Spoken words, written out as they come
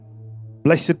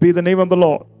Blessed be the name of the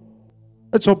Lord.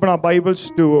 Let's open our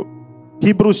Bibles to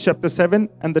Hebrews chapter 7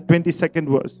 and the 22nd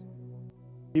verse.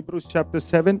 Hebrews chapter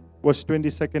 7 verse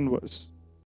 22nd verse.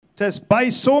 It says, by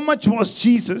so much was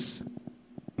Jesus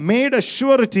made a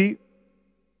surety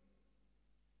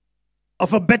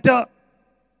of a better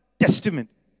testament.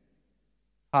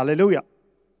 Hallelujah.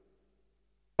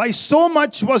 By so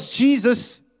much was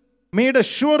Jesus made a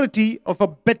surety of a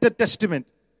better testament.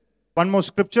 One more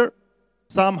scripture.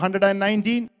 Psalm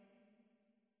 119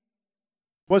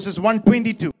 verses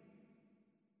 122.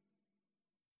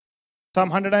 Psalm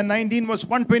 119 verse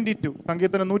 122.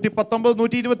 Sankirtana 119,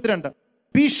 122.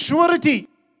 Be surety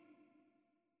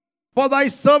for thy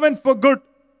servant for good.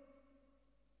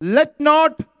 Let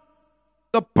not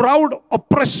the proud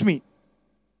oppress me.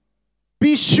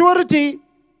 Be surety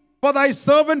for thy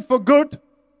servant for good.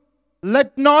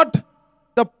 Let not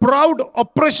the proud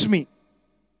oppress me.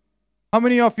 How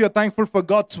many of you are thankful for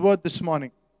God's word this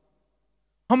morning?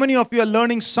 How many of you are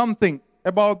learning something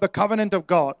about the covenant of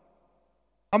God?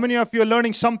 How many of you are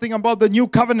learning something about the new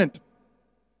covenant?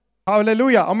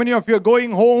 Hallelujah. How many of you are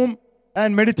going home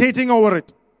and meditating over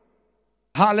it?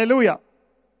 Hallelujah.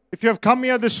 If you have come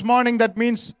here this morning, that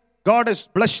means God has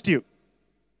blessed you.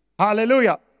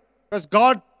 Hallelujah. Because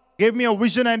God gave me a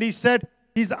vision and He said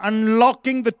He's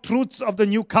unlocking the truths of the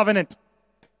new covenant.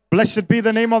 Blessed be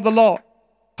the name of the Lord.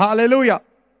 Hallelujah.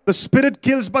 The spirit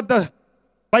kills, but the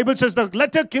Bible says the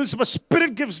letter kills, but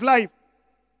spirit gives life.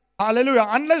 Hallelujah.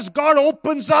 Unless God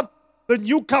opens up the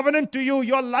new covenant to you,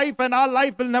 your life and our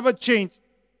life will never change.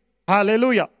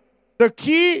 Hallelujah. The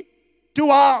key to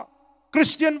our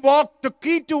Christian walk, the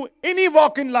key to any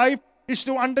walk in life is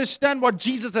to understand what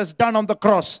Jesus has done on the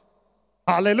cross.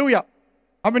 Hallelujah.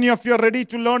 How many of you are ready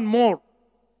to learn more?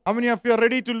 How many of you are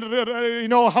ready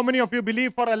to, how many of you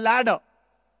believe for a ladder?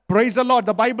 Praise the Lord.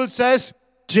 The Bible says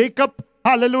Jacob,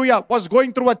 hallelujah, was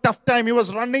going through a tough time. He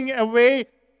was running away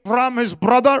from his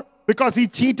brother because he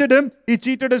cheated him. He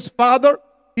cheated his father.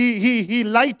 He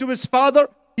lied to his father.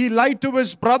 He lied to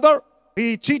his brother.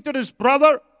 He cheated his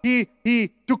brother.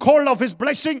 He took hold of his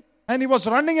blessing and he was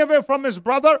running away from his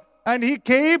brother. And he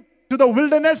came to the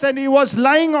wilderness and he was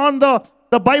lying on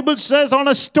the Bible says on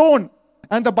a stone.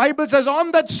 And the Bible says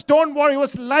on that stone where he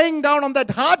was lying down on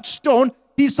that hard stone,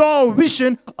 he saw a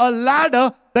vision, a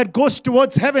ladder that goes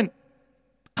towards heaven.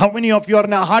 How many of you are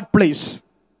in a hard place?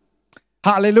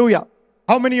 Hallelujah.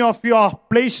 How many of you are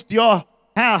placed your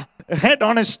head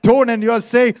on a stone and you are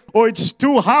saying, oh, it's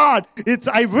too hard.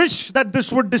 I wish that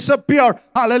this would disappear.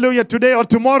 Hallelujah, today or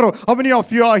tomorrow. How many of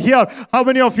you are here? How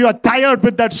many of you are tired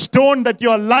with that stone that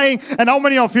you are lying? And how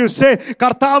many of you say,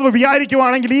 Kartavu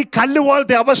viyarikkuvaanengil ee kallu polte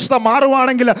avastha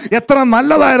maaruvaanengil etra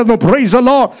nalladayirunnu. Praise the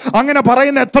Lord. Angane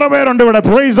parayunna etra perundu ivide.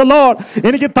 Praise the Lord.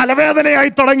 Enikku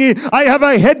thalavedanayayi thodangi. I have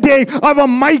a headache. I have a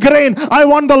migraine. I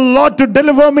want the Lord to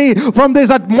deliver me from this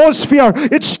atmosphere.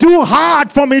 It's too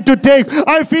hard for me to take.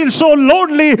 I feel so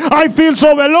lonely. I feel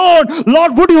so alone.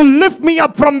 Lord, would you lift me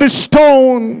up from this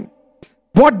stone?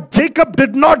 What Jacob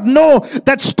did not know,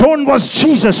 that stone was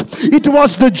Jesus. It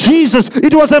was the Jesus.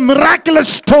 It was a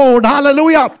miraculous stone.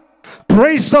 Hallelujah.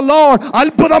 Praise the Lord.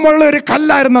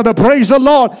 Praise the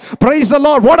Lord. Praise the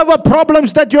Lord. Whatever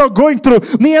problems that you are going through,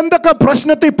 praise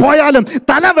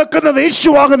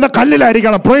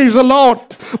the Lord.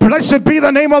 Blessed be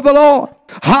the name of the Lord.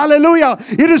 Hallelujah.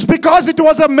 It is because it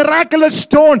was a miraculous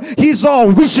stone. He saw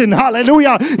a vision.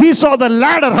 Hallelujah. He saw the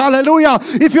ladder. Hallelujah.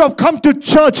 If you have come to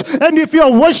church and if you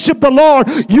have worshiped the Lord,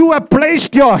 you have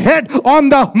placed your head on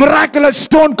the miraculous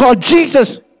stone called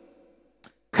Jesus.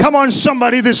 Come on,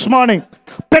 somebody, this morning.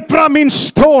 Petra means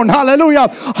stone. Hallelujah.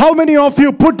 How many of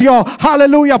you put your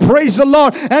hallelujah, praise the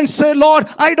Lord, and say, Lord,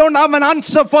 I don't have an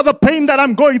answer for the pain that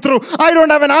I'm going through. I don't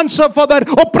have an answer for that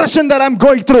oppression that I'm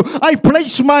going through. I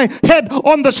place my head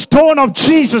on the stone of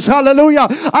Jesus. Hallelujah.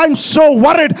 I'm so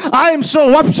worried. I am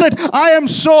so upset. I am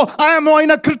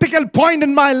in a critical point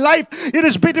in my life. It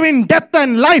is between death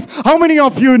and life. How many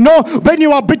of you know when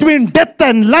you are between death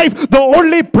and life, the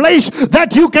only place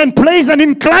that you can place and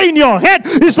incline your head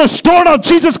is the stone of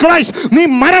Jesus Christ. നീ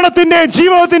മരണത്തിന്റെയും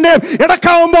ജീവിതത്തിന്റെയും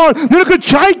ഇടക്കാവുമ്പോൾ നിനക്ക്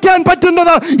ചായ്ക്കാൻ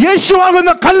പറ്റുന്നത്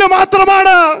യേശുവാകുന്ന കല്ല്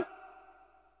മാത്രമാണ്.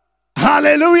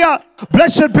 Hallelujah.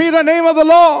 Blessed be the name of the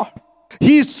Lord.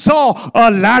 He saw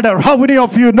a ladder. How many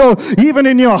of you know, even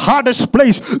in your hardest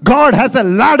place, God has a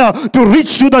ladder to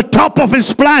reach to the top of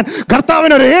His plan.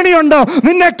 കർത്താവിന് ഒരു ഏണിയുണ്ട്,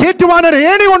 നിന്നെ കയറ്റുവാൻ ഒരു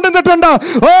ഏണി കൊണ്ടുവന്നിട്ടുണ്ട്.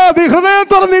 Oh, നീ ഹൃദയം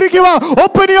തുറന്നിരിക്കുക.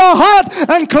 Open your heart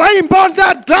and climb on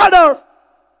that ladder.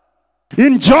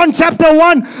 In John chapter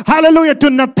 1, hallelujah, to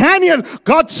Nathanael,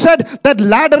 God said that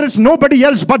ladder is nobody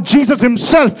else but Jesus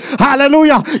himself.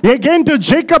 Hallelujah. Again to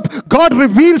Jacob, God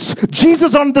reveals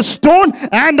Jesus on the stone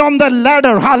and on the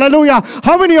ladder. Hallelujah.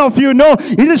 How many of you know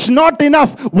it is not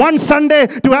enough one Sunday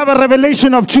to have a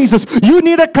revelation of Jesus? You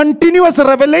need a continuous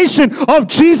revelation of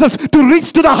Jesus to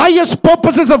reach to the highest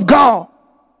purposes of God.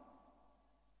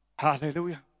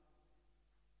 Hallelujah.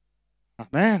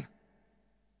 Amen.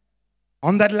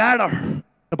 On that ladder,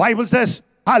 the Bible says,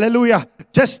 hallelujah,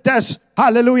 just as,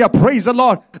 hallelujah, praise the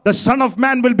Lord, the Son of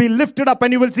Man will be lifted up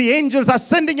and you will see angels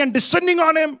ascending and descending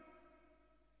on him.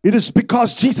 It is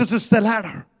because Jesus is the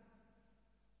ladder.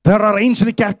 There are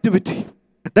angelic activity.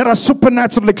 There are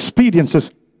supernatural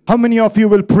experiences. How many of you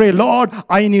will pray, Lord,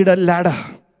 I need a ladder?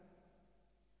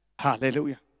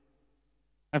 Hallelujah.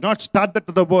 I've not started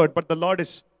the word, but the Lord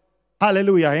is,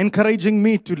 hallelujah, encouraging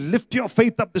me to lift your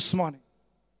faith up this morning.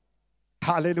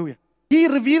 Hallelujah. He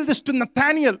revealed this to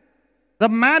Nathanael, the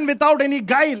man without any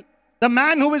guile, the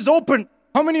man who is open.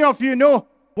 How many of you know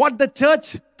what the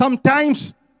church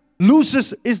sometimes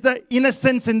loses is the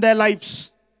innocence in their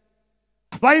lives?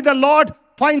 Why the Lord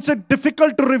finds it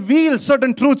difficult to reveal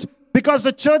certain truths? Because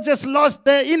the church has lost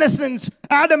their innocence.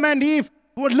 Adam and Eve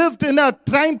who lived in a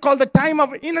time called the time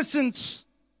of innocence.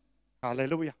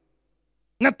 Hallelujah.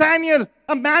 Nathanael,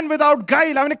 a man without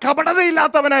guile,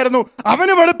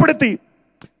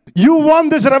 you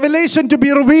want this revelation to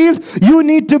be revealed, you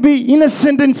need to be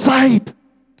innocent inside.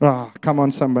 Come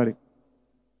on, somebody.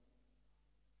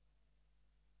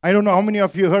 I don't know how many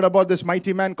of you heard about this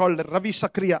mighty man called Ravi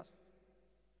Shankar.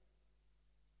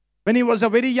 When he was a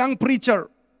very young preacher,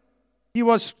 he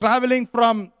was traveling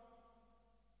from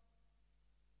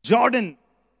Jordan.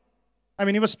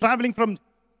 He was traveling from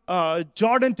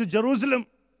Jordan to Jerusalem.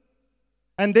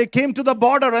 And they came to the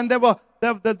border, and there were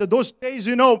those days,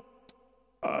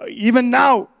 even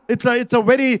now, it's a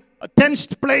very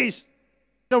tensed place.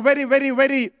 It's a very, very,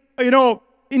 very,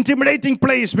 intimidating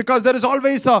place because there is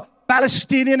always a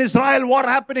Palestinian-Israel war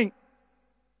happening.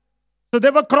 So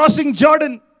they were crossing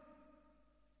Jordan,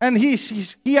 and he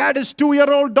had his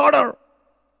 2-year-old daughter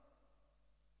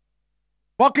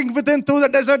walking with him through the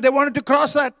desert. They wanted to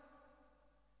cross that.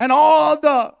 And all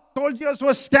the soldiers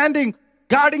were standing,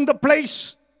 guarding the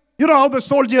place. You know how the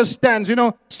soldiers stand,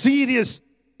 serious.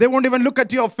 They won't even look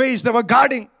at your face. They were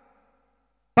guarding.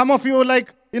 Some of you,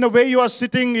 like, where you are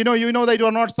sitting, you know that you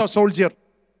are not a soldier.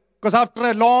 Because after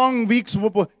a long week's,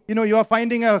 you are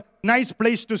finding a nice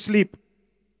place to sleep.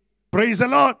 Praise the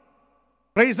Lord.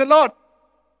 Praise the Lord.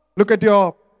 Look at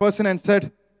your person and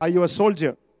said, are you a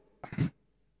soldier?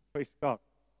 Praise God.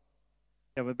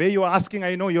 Yeah, but where you are asking,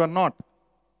 I know you are not.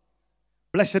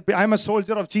 Blessed be, I'm a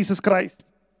soldier of Jesus Christ.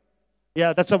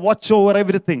 Yeah, that's a watch over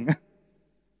everything.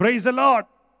 Praise the Lord.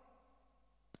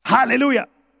 Hallelujah.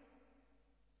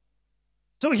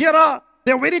 So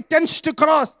they're very tense to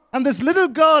cross. And this little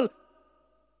girl,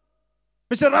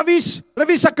 Mr.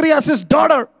 Ravi Shankar,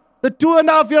 daughter, the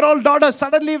 2.5-year-old daughter,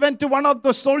 suddenly went to one of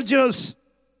the soldiers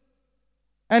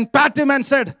and pat him and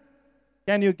said,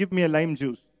 can you give me a lime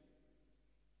juice?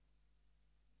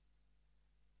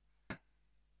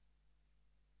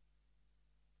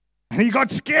 And he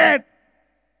got scared.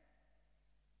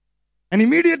 And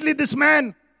immediately this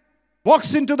man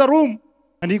walks into the room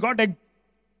and he got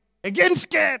again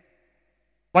scared.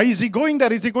 Why is he going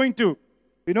there? Is he going to,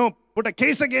 put a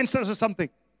case against us or something?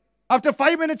 After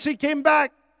 5 minutes, he came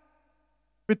back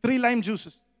with 3 lime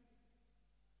juices.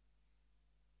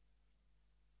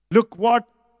 Look what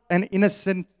an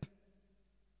innocent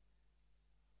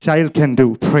child can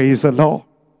do. Praise the Lord.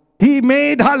 He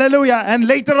made, hallelujah, and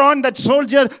later on that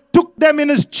soldier took them in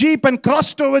his jeep and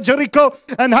crossed over Jericho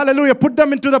and, hallelujah, put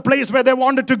them into the place where they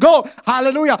wanted to go.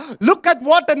 Hallelujah. Look at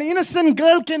what an innocent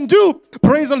girl can do.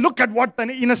 Praise the Lord. Look at what an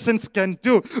innocence can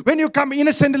do. When you come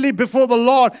innocently before the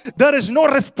Lord, there is no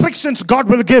restrictions God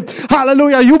will give.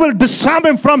 Hallelujah. You will disarm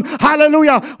him from,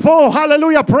 hallelujah. Oh,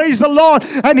 hallelujah. Praise the Lord.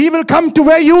 And he will come to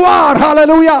where you are.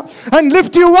 Hallelujah. And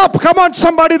lift you up. Come on,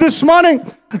 somebody, this morning.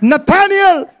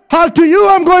 Nathanael, to you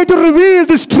I'm going to reveal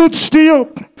these truths to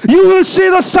you. You will see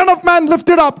the Son of Man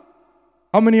lifted up.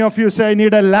 How many of you say, I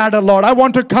need a ladder, Lord? I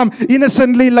want to come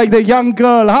innocently like the young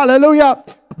girl. Hallelujah.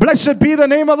 Blessed be the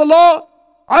name of the Lord.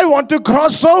 I want to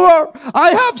cross over.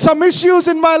 I have some issues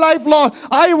in my life, Lord.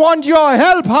 I want your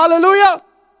help. Hallelujah.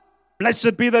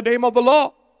 Blessed be the name of the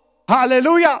Lord.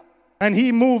 Hallelujah. And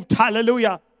he moved.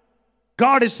 Hallelujah.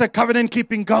 God is a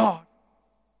covenant-keeping God.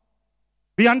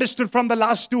 We understood from the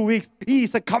last 2 weeks, he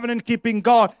is a covenant-keeping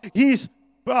God. He's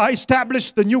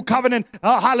established the new covenant.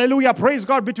 Hallelujah. Praise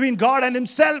God, between God and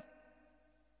himself.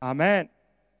 Amen.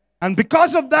 And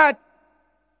because of that,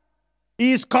 He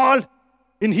is called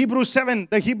in Hebrews 7,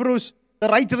 the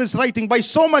writer is writing, by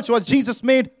so much was Jesus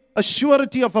made a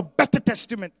surety of a better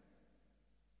testament.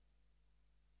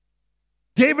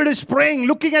 David is praying,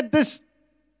 looking at this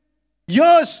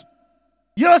years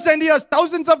and years,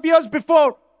 thousands of years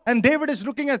before. And David is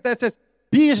looking at that, says,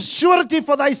 be a surety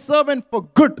for thy servant for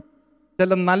good. Be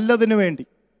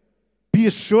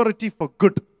a surety for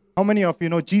good. How many of you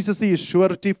know Jesus is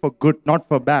surety for good, not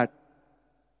for bad?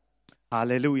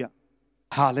 Hallelujah.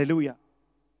 Hallelujah.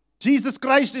 Jesus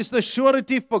Christ is the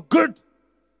surety for good.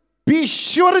 Be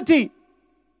surety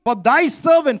for thy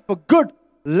servant for good.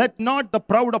 Let not the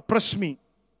proud oppress me.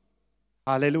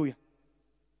 Hallelujah.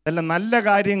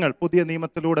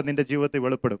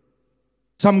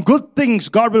 Some good things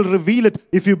God will reveal it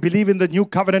if you believe in the new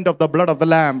covenant of the blood of the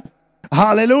Lamb.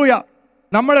 Hallelujah.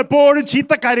 We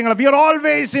are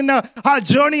always in a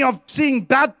journey of seeing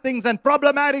bad things and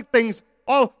problematic things.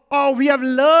 Or we have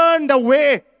learned a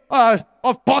way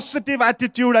of positive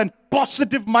attitude and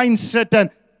positive mindset and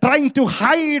trying to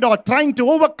hide or trying to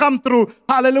overcome through,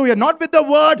 hallelujah, not with the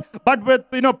word, but with,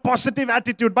 positive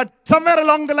attitude. But somewhere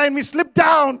along the line, we slip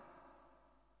down.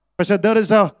 Because there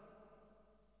is a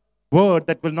word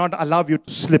that will not allow you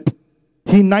to slip.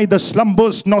 He neither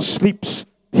slumbers nor sleeps.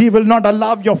 He will not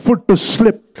allow your foot to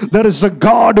slip. There is a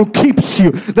God who keeps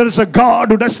you. There is a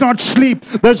God who does not sleep.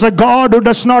 There is a God who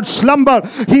does not slumber.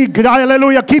 He,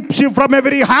 hallelujah, keeps you from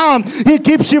every harm. He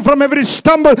keeps you from every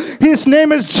stumble. His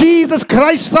name is Jesus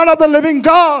Christ, Son of the living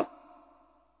God.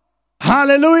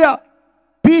 Hallelujah.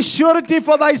 Be surety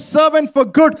for thy servant for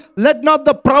good. Let not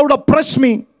the proud oppress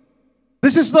me.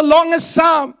 This is the longest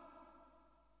psalm.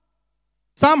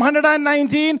 Psalm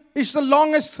 119 is the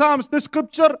longest psalm. The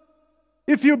scripture,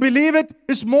 if you believe it,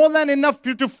 is more than enough for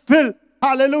you to fill.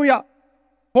 Hallelujah.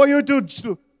 For you to,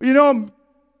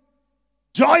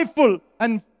 joyful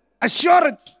and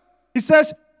assured. He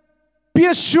says, be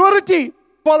a surety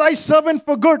for thy servant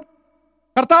for good.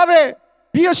 Kartave,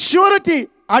 be a surety.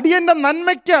 Adiyenda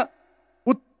nanmekya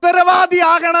uttaravadi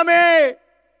aganame.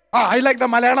 I like the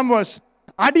Malayalam verse.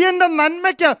 Adiyenda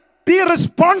nanmekya, be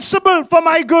responsible for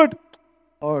my good.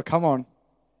 Oh, come on.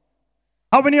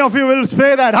 How many of you will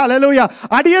say that? Hallelujah.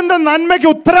 Adiyenda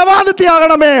nanmekku uttaravaditthi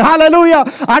aganame. Hallelujah.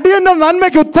 Adiyenda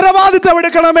nanmekku uttaravaditthi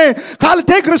edekaname. I'll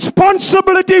take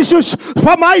responsibilities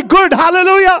for my good.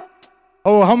 Hallelujah.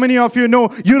 Oh, how many of you know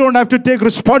you don't have to take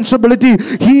responsibility?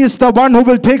 He is the one who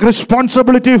will take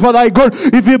responsibility for thy good.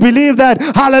 If you believe that,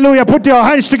 hallelujah, put your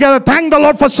hands together. Thank the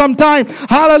Lord for some time.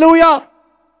 Hallelujah.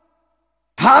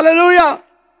 Hallelujah.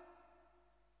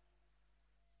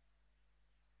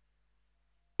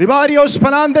 Divarios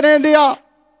palantenendia.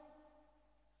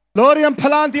 Gloriam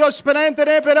palantios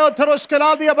penentere peroteros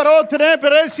caladia barotere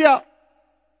peresia.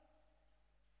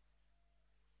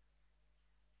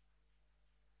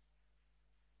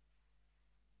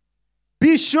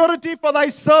 Be surety for thy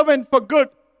servant for good.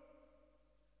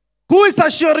 Who is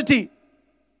our surety?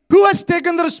 Who has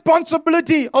taken the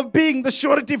responsibility of being the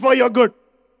surety for your good?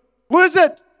 Who is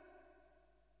it?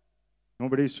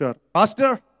 Nobody is sure.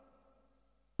 Pastor?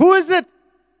 Who is it?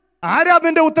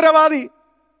 ആരാതിന്റെ ഉത്തരവാദി?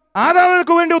 ആരാ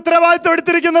നിനക്ക് വേണ്ടി ഉത്തരവാദിത്വം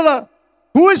എടുത്തിരിക്കുന്നത്?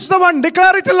 Who is the one?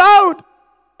 Declare it aloud.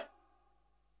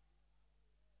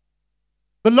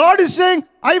 The Lord is saying,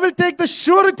 I will take the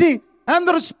surety and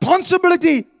the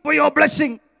responsibility for your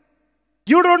blessing.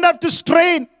 You don't have to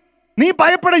strain. You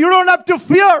don't have to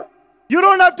fear. You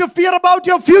don't have to fear about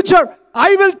your future.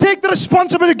 I will take the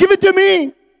responsibility. Give it to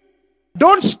me.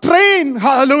 Don't strain.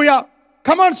 Hallelujah.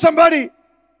 Come on, somebody.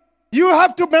 You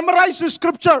have to memorize the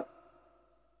scripture.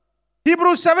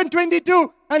 Hebrews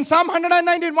 7:22 and Psalm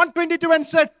 119, 122 and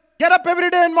said, get up every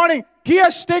day and morning. He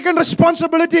has taken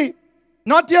responsibility.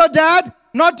 Not your dad,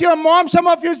 not your mom. Some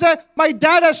of you say, my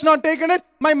dad has not taken it.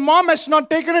 My mom has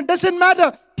not taken it. Doesn't matter.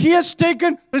 He has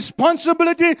taken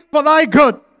responsibility for thy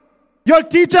good. Your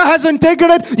teacher hasn't taken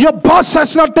it. Your boss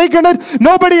has not taken it.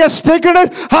 Nobody has taken it.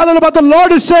 Hallelujah. But the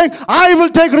Lord is saying, I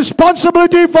will take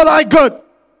responsibility for thy good.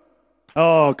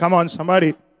 Oh, come on,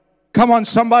 somebody. Come on,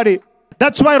 somebody.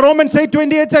 That's why Romans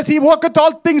 8:28 says, he worketh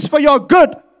all things for your good.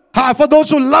 For those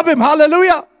who love him.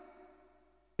 Hallelujah.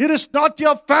 It is not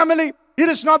your family. It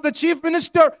is not the chief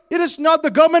minister. It is not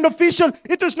the government official.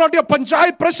 It is not your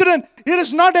panchayat president. It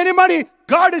is not anybody.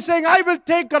 God is saying, I will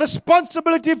take a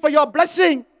responsibility for your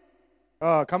blessing.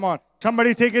 Oh, come on.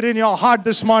 Somebody take it in your heart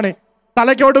this morning.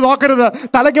 Don't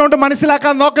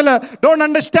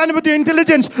understand with your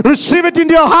intelligence. Receive it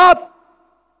into your heart.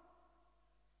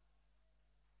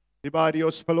 I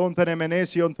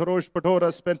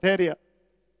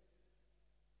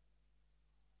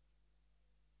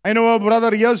know a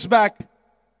brother years back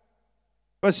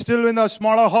was still in a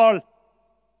smaller hall.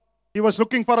 He was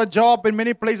looking for a job in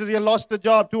many places. He had lost a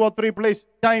job 2 or 3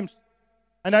 times.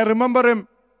 And I remember him,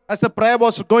 as the prayer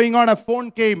was going on, a phone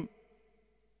came.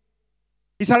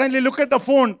 He suddenly looked at the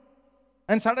phone,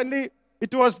 and suddenly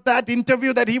it was that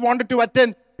interview that he wanted to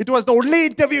attend. It was the only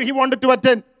interview he wanted to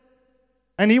attend.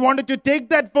 And he wanted to take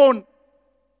that phone.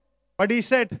 But he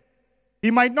said,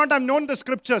 he might not have known the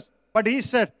scriptures, but he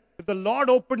said, if the Lord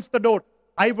opens the door,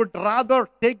 I would rather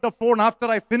take the phone after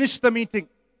I finish the meeting.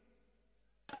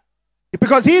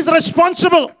 Because he is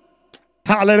responsible.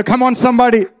 Hallelujah. Come on,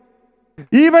 somebody.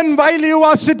 Even while you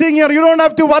are sitting here, you don't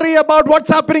have to worry about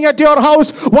what's happening at your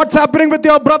house, what's happening with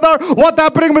your brother, what's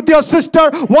happening with your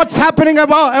sister, what's happening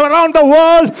around the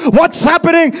world, what's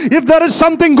happening. If there is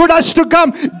something good has to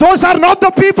come, those are not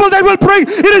the people that will bring.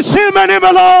 It is Him and Him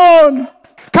alone.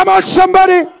 Come on,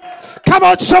 somebody. Come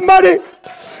on, somebody.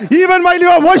 Even while you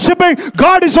are worshiping,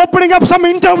 God is opening up some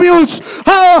interviews.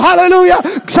 Oh, hallelujah.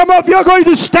 Some of you are going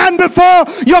to stand before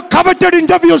your coveted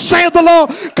interview, saith the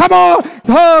Lord. Come on.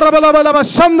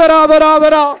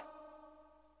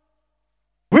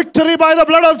 Victory by the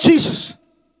blood of Jesus.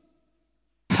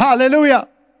 Hallelujah.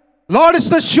 Lord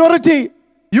is the surety.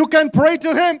 You can pray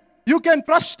to Him. You can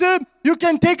trust Him. You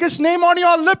can take His name on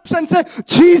your lips and say,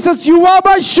 Jesus, you are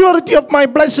my surety of my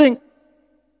blessing.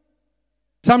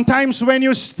 Sometimes when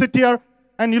you sit here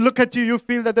and you look at you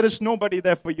feel that there is nobody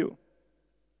there for you.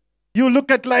 You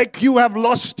look at like you have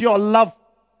lost your love.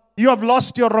 You have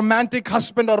lost your romantic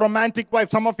husband or romantic wife.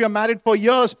 Some of you are married for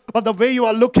years, but the way you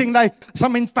are looking, like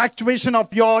some infatuation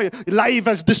of your life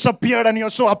has disappeared and you're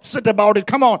so upset about it.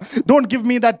 Come on. Don't give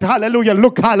me that hallelujah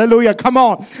look. Hallelujah. Come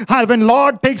on. When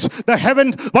Lord takes the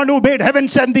heaven, one who made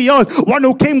heavens and the earth, one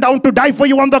who came down to die for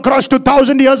you on the cross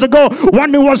 2,000 years ago,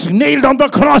 one who was nailed on the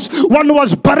cross, one who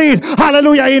was buried,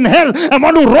 hallelujah, in hell, and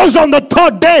one who rose on the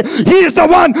third day. He is the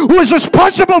one who is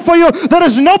responsible for you. There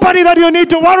is nobody that you need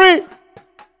to worry.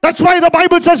 That's why the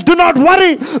Bible says, do not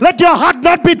worry. Let your heart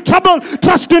not be troubled.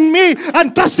 Trust in me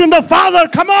and trust in the Father.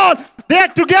 Come on. They are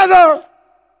together.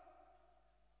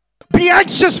 Be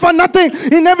anxious for nothing.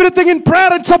 In everything in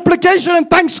prayer and supplication and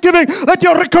thanksgiving, let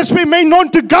your requests be made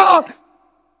known to God.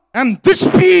 And this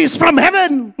peace from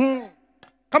heaven.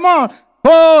 Come on.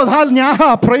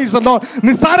 Oh, praise the Lord.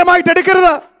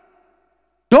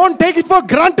 Don't take it for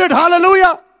granted.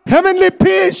 Hallelujah. Heavenly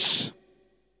peace.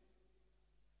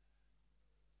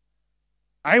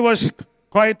 I was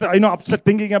quite, upset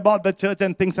thinking about the church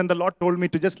and things, and the Lord told me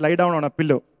to just lie down on a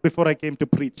pillow before I came to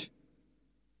preach.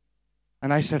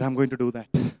 And I said, I'm going to do that.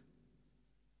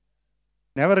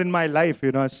 Never in my life,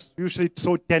 it's usually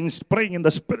so tense, praying in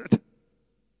the Spirit.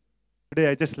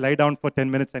 Today I just lie down for 10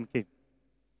 minutes and came.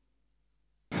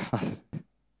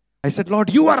 I said,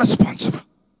 Lord, you are responsible.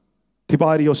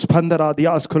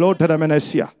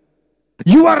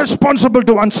 You are responsible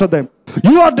to answer them.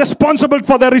 You are responsible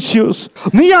for their issues.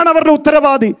 You are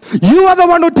the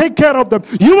one who take care of them.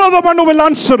 You are the one who will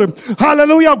answer them.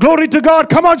 Hallelujah. Glory to God.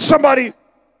 Come on, somebody.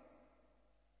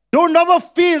 Don't ever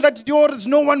feel that there is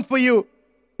no one for you.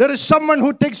 There is someone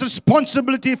who takes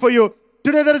responsibility for you.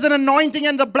 Today there is an anointing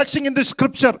and the blessing in this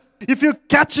scripture. If you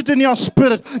catch it in your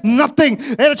spirit, nothing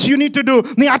else you need to do.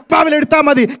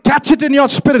 Catch it in your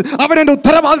spirit.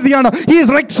 He is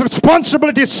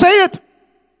responsibility. Say it.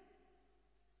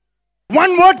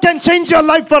 One word can change your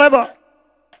life forever.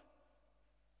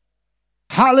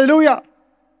 Hallelujah.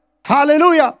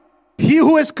 Hallelujah. He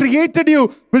who has created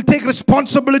you will take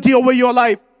responsibility over your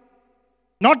life.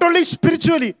 Not only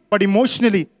spiritually, but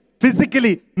emotionally,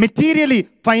 physically, materially,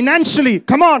 financially.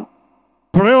 Come on.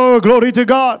 Pray, oh, glory to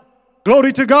God.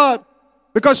 Glory to God.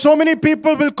 Because so many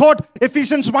people will quote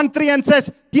Ephesians 1:3 and says,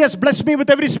 He has blessed me with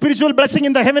every spiritual blessing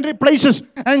in the heavenly places,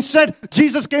 and said,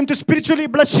 Jesus came to spiritually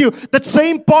bless you. That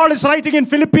same Paul is writing in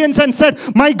Philippians and said,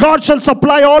 my God shall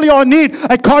supply all your need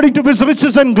according to His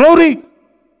riches and glory.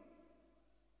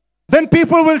 Then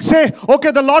people will say,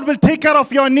 okay, the Lord will take care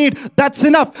of your need. That's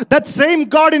enough. That same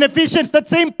God in Ephesians, that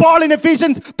same Paul in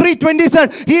Ephesians 3:20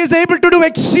 said, He is able to do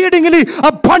exceedingly,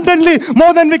 abundantly,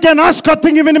 more than we can ask or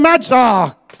think, even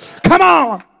imagine. Come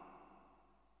on.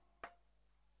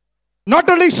 Not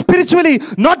only spiritually,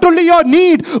 not only your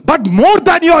need, but more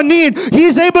than your need. He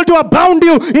is able to abound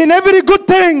you in every good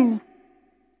thing.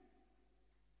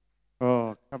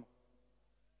 Oh, come on.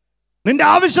 നിന്റെ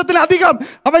ആവശ്യത്തിൽ അധികം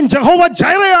അവൻ യഹോവ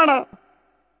ജൈറയാണ്.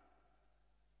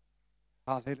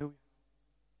 Hallelujah.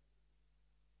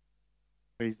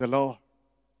 Praise the Lord.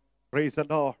 Praise the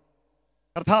Lord.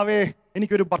 കർത്താവേ,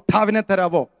 എനിക്കൊരു ഭർത്താവിനെ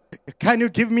തരാവോ? Can you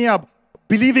give me a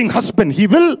believing husband? He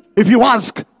will if you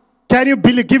ask. Can you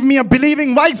give me a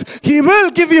believing wife? He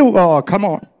will give you. Oh, come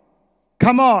on.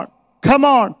 Come on. Come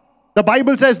on. The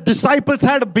Bible says disciples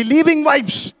had believing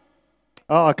wives.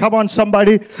 Come on,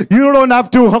 somebody. You don't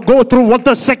have to go through what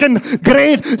the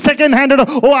second-handed.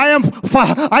 Oh,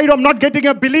 I'm not getting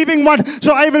a believing one,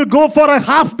 so I will go for a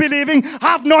half believing,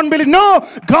 half non-believing. No,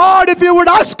 God, if you would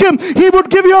ask Him, He would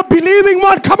give you a believing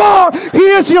one. Come on, He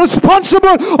is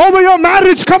responsible over your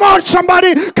marriage. Come on,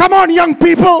 somebody. Come on, young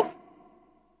people.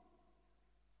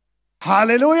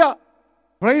 Hallelujah.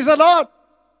 Praise the Lord.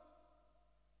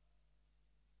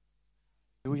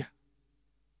 Hallelujah.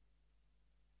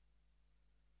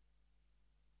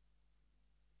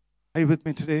 Are you with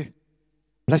me today?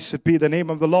 Blessed be the name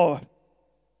of the Lord.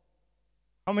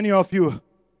 How many of you,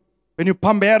 when you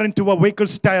pump air into a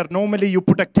vehicle's tire, normally you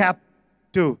put a cap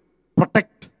to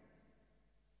protect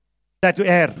that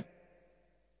air?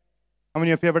 How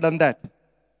many of you ever done that?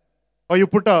 Or you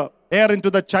put air into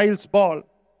the child's ball,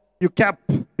 you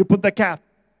put the cap.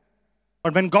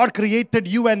 But when God created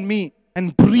you and me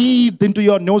and breathed into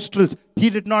your nostrils, He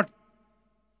did not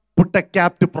put a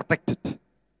cap to protect it.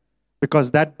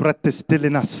 Because that breath is still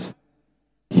in us.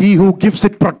 He who gives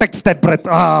it protects that breath.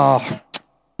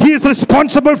 He is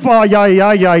responsible for,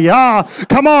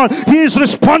 come on. He is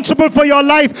responsible for your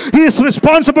life. He is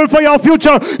responsible for your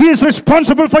future. He is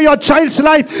responsible for your child's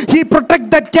life. He protects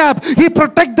that cap. He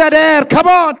protects that air. Come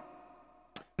on.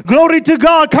 Glory to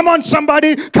God. Come on,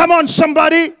 somebody. Come on,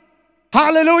 somebody.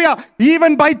 Hallelujah.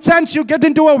 Even by chance you get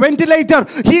into a ventilator,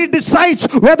 He decides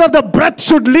whether the breath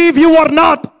should leave you or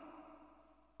not.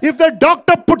 If the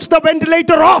doctor puts the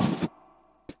ventilator off,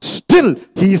 still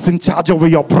He is in charge over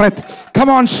your breath. Come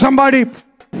on, somebody.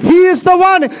 He is the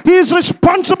one. He is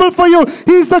responsible for you.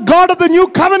 He is the God of the new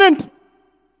covenant.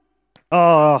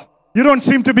 You don't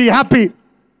seem to be happy.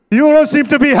 You don't seem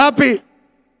to be happy.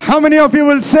 How many of you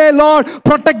will say, Lord,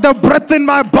 protect the breath in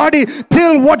my body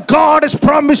till what God has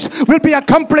promised will be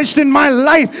accomplished in my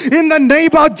life in the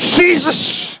name of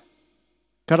Jesus?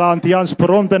 Come on,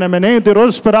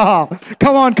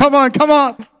 come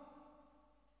on.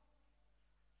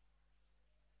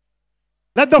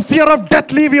 Let the fear of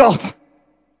death leave you.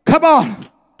 Come on.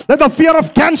 Let the fear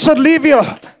of cancer leave you.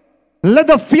 Let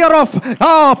the fear of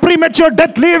premature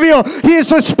death leave you. He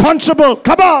is responsible.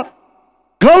 Come on.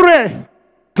 Glory.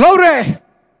 Glory.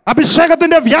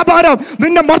 അഭിഷേകത്തിന്റെ വ്യാപാരം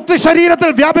നിന്റെ മർത്ത ശരീരത്തിൽ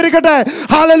വ്യാപരിക്കട്ടെ.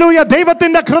 Hallelujah.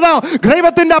 ദൈവത്തിന്റെ കൃപ,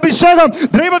 ദൈവത്തിന്റെ അഭിഷേകം,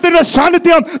 ദൈവത്തിന്റെ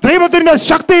സാന്നിധ്യം, ദൈവത്തിന്റെ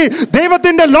ശക്തി,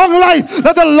 ദൈവത്തിന്റെ long life.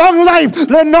 Let the long life,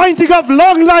 the anointing of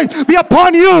long life be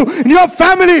upon you, in your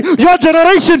family, your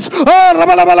generations.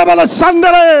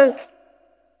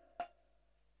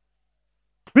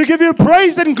 We give you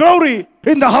praise and glory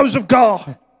in the house of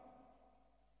God.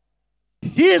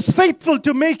 He is faithful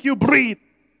to make you breathe.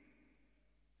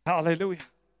 Hallelujah.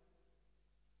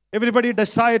 Everybody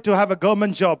desire to have a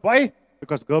government job. Why?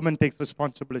 Because government takes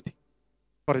responsibility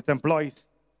for its employees.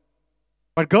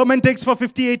 But government takes for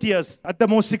 58 years, at the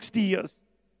most 60 years.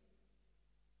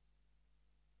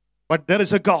 But there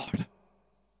is a God.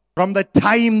 From the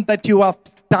time that you have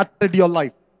started your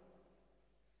life,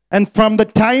 and from the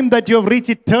time that you have reached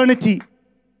eternity,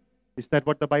 is that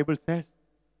what the Bible says?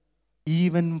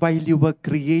 Even while you were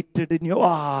created in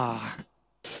your...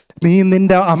 നീ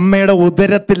നിന്റെ അമ്മയുടെ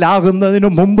ഉദരത്തിലാകുന്നതിനു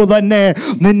മുമ്പ് തന്നെ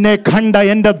നിന്നെ കണ്ട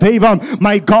എൻ്റെ ദൈവം,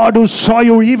 my God who saw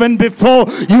you even before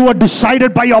you were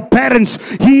decided by your parents.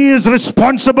 He is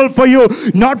responsible for you,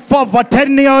 not for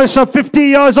 10 years or 50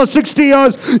 years or 60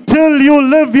 years, till you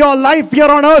live your life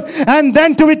here on earth and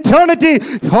then to eternity.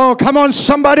 Oh, come on,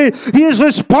 somebody. He is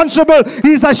responsible.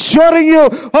 He is assuring you,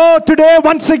 today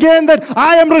once again, that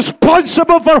I am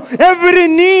responsible for every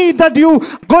need that you are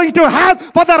going to have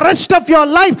for the rest of your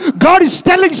life. God is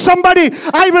telling somebody,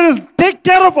 I will take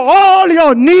care of all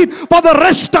your need for the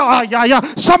rest.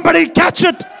 Somebody catch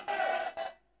it.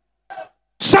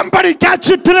 Somebody catch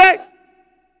it today.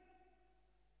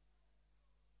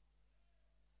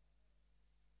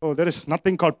 Oh, there is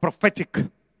nothing called prophetic.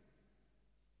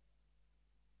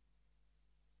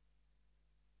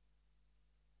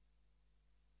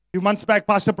 Few months back,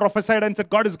 Pastor prophesied and said,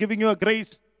 God is giving you a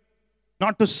grace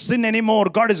not to sin anymore.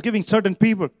 God is giving certain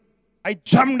people. I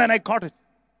jumped and I caught it.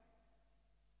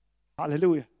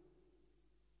 Hallelujah.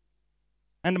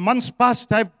 And months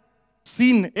past, I've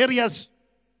seen areas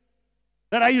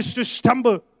that I used to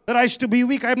stumble, that I used to be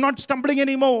weak. I am not stumbling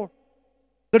anymore.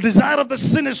 The desire of the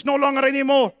sin is no longer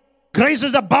anymore. Grace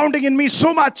is abounding in me so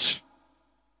much.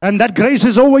 And that grace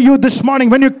is over you this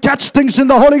morning when you catch things in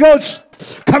the Holy Ghost.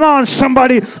 Come on,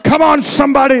 somebody. Come on,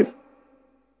 somebody.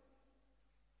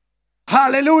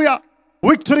 Hallelujah.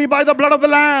 Victory by the blood of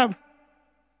the Lamb.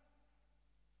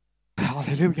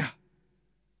 Hallelujah.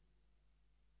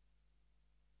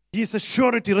 He is a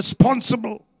surety,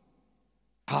 responsible.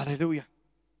 Hallelujah.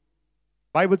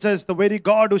 Bible says the very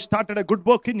God who started a good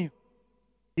work in you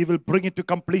He will bring it to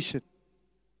completion.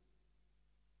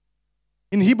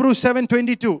 In Hebrews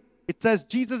 7:22, it says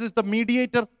Jesus is the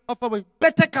mediator of a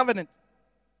better covenant,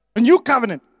 a new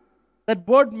covenant. That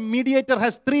word mediator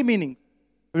has three meanings.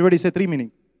 Everybody say three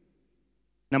meanings.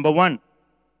 Number one,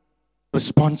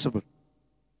 responsible.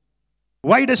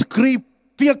 Why does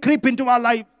fear creep into our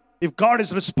life if God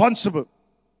is responsible?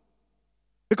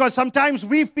 Because sometimes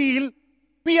we feel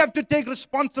we have to take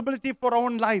responsibility for our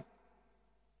own life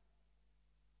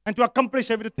and to accomplish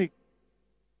everything.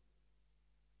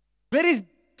 Very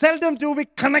seldom do we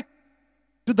connect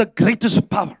to the greatest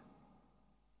power.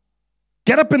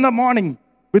 Get up in the morning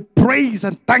with praise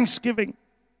and thanksgiving,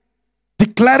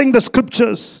 declaring the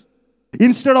scriptures,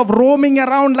 instead of roaming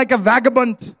around like a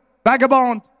vagabond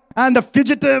and a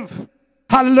fugitive.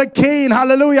 Hallelujah, Cain,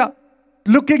 hallelujah.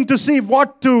 Looking to see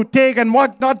what to take and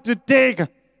what not to take.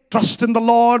 Trust in the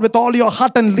Lord with all your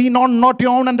heart and lean on not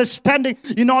your own understanding.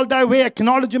 In all thy way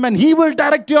acknowledge Him and He will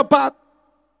direct your path.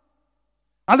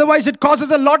 Otherwise it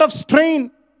causes a lot of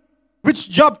strain. Which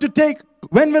job to take?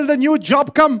 When will the new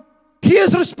job come? He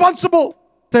is responsible.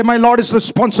 Say, my Lord is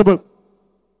responsible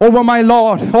over my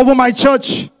Lord, over my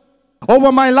church,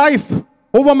 over my life,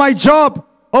 over my job,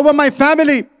 over my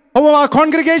family, over our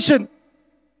congregation.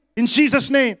 In Jesus'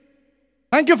 name.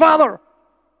 Thank you, Father.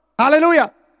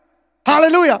 Hallelujah.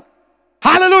 Hallelujah.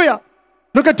 Hallelujah.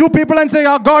 Look at two people and say,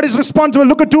 our God is responsible.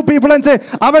 Look at two people and say,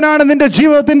 Avanana ninde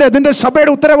jeevathinte ninde sabede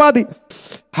uttaravadi.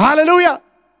 Hallelujah.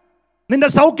 Ninde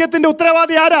saukyathinte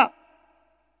uttaravadi aara?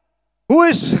 Who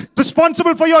is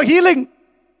responsible for your healing?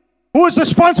 Who is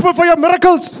responsible for your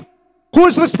miracles? Who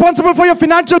is responsible for your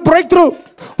financial breakthrough?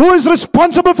 Who is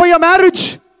responsible for your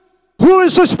marriage? Who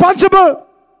is responsible?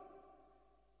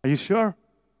 Are you sure?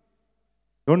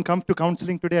 Don't come to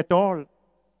counseling today at all.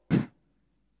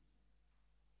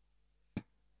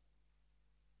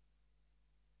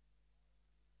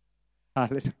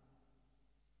 Hallelujah.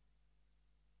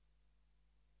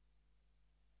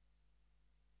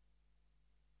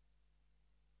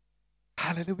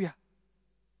 Hallelujah.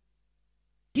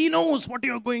 He knows what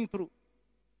you are going through.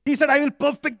 He said, I will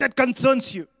perfect that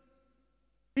concerns you.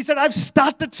 He said, I've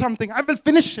started something. I will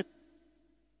finish it.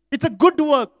 It's a good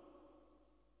work.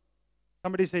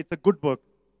 Somebody say it's a good work.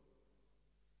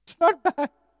 It's not bad.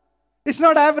 It's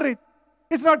not average.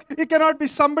 It cannot be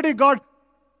somebody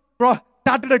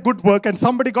started a good work and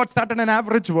somebody got started an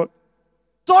average work.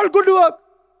 It's all good work.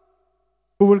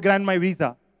 Who will grant my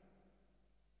visa?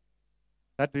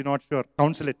 That we're not sure.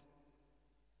 Consulate.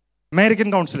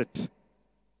 American consulate.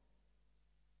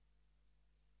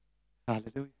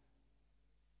 Hallelujah.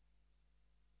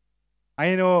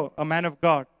 I know a man of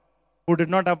God who did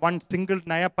not have one single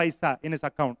naya paisa in his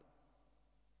account.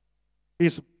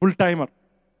 He's full-timer.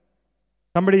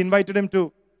 Somebody invited him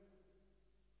to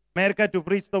America to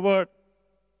preach the word.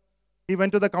 He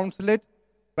went to the consulate,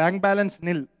 bank balance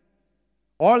nil.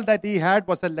 All that he had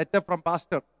was a letter from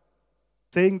pastor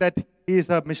saying that he is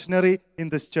a missionary in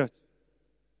this church.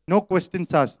 No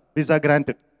questions asked. Visa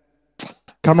granted.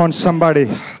 Come on, somebody.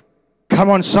 Come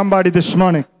on, somebody this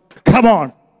morning. Come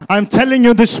on. I'm telling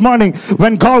you this morning,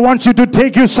 when God wants you to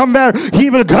take you somewhere, He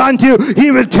will grant you.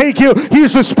 He will take you. He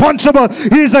is responsible.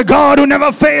 He is a God who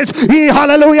never fails. He,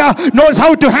 hallelujah, knows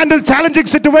how to handle challenging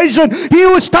situations. He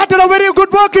who started a very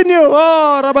good work in you.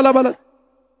 Oh, rabalabala.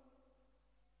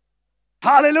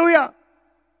 Hallelujah.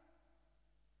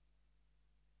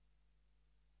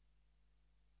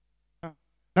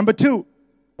 Number two,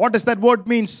 what does that word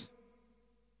means?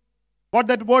 What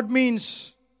that word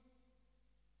means?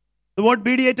 The word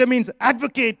mediator means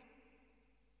advocate.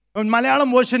 In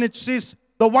Malayalam version it says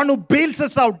the one who bails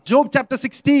us out. Job chapter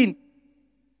 16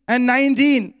 and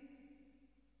 19.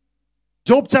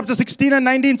 Job chapter 16 and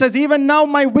 19 says, even now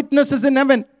my witness is in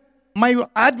heaven. My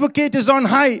advocate is on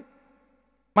high.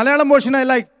 Malayalam version I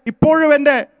like. ഇപ്പോഴും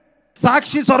എൻ്റെ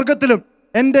സാക്ഷി സ്വർഗത്തിലും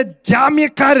എൻ്റെ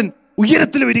ജാമ്യക്കാരൻ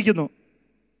ഉയരത്തിലും ഇരിക്കുന്നു.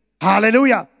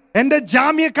 Hallelujah. എൻ്റെ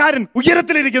ജാമ്യക്കാരൻ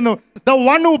ഉയരത്തിലിരിക്കുന്നു. The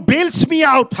one who bails me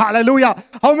out. Hallelujah.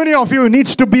 How many of you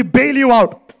needs to be bail you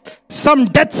out? Some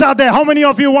debts are there. How many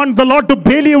of you want the Lord to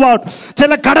bail you out?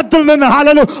 ചില കടത്തിൽ നിന്ന്,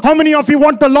 hallelujah. How many of you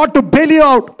want the Lord to bail you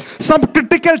out? Some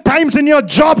critical times in your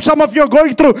job, some of you are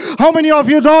going through. How many of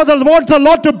you want the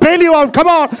Lord to bail you out? Come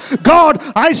on. God,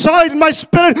 I saw it in my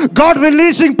spirit. God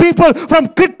releasing people from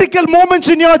critical moments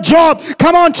in your job.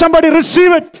 Come on, somebody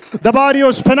receive it. Dabario,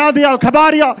 Spanadia,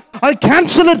 Kabaria. I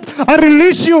cancel it. I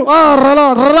release you.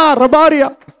 Rabaria.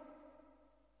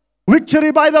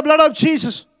 Victory by the blood of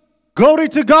Jesus. Glory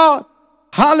to God.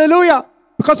 Hallelujah.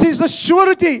 Because He's the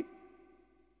surety.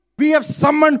 We have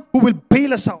someone who will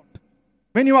bail us out.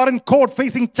 When you are in court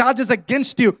facing charges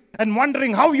against you and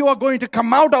wondering how you are going to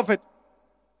come out of it,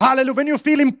 Hallelujah. When you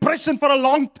feel imprisoned for a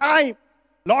long time,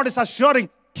 Lord is assuring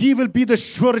He will be the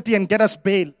surety and get us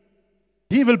bail.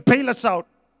 He will bail us out.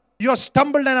 You have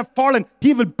stumbled and have fallen.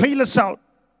 He will bail us out.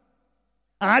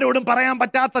 ആരോടും പറയാൻ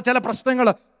പറ്റാത്ത ചില പ്രശ്നങ്ങൾ,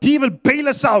 He will bail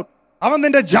us out. അവൻ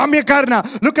നിന്റെ ജാമ്യക്കാരനാ.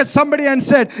 Look at somebody and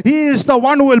said, He is the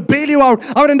one who will bail you out.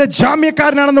 അവൻ എന്റെ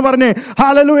ജാമ്യക്കാരനാണെന്ന് പറഞ്ഞേ.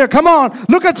 Hallelujah. Come on.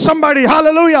 Look at somebody.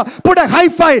 Hallelujah. Put a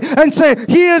high five and say,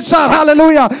 He is our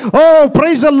hallelujah. Oh,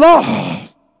 praise the Lord.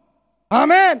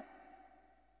 Amen.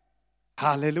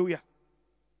 Hallelujah.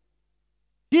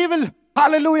 He will,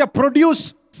 hallelujah, produce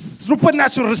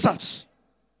supernatural results.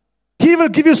 He will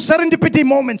give you serendipity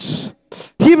moments.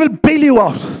 He will bail you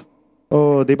out.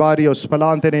 Oh, Dibarios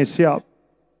Palantenesia.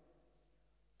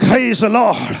 Praise the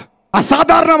Lord.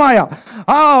 അസാധാരണമായ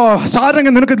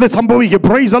സാധനങ്ങൾ നിനക്ക് സംഭവിക്കും.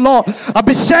 Praise the Lord.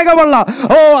 അഭിഷേകമുള്ള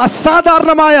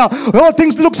അസാധാരണമായ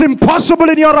things looks impossible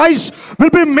in your eyes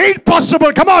will be made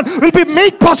possible. Come on, will be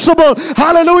made possible.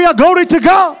 Hallelujah. Glory to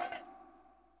God.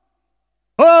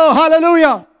 Oh,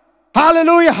 hallelujah.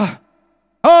 Hallelujah.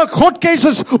 Court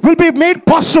cases will be made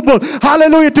possible.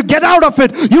 Hallelujah. To get out of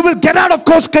it. You will get out of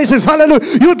court cases. Hallelujah.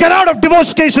 You will get out of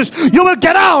divorce cases. You will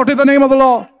get out in the name of the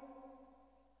Lord.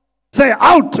 Say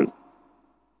out.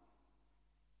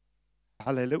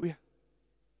 Hallelujah.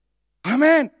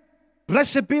 Amen.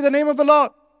 Blessed be the name of the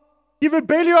Lord. He will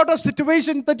bail you out of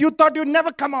situations that you thought you'd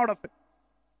never come out of it.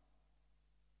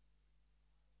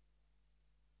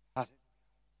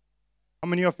 How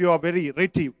many of you are very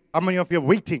ready? How many of you are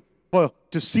waiting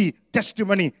to see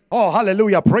testimony? Oh,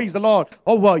 hallelujah. Praise the Lord.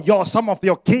 Over some of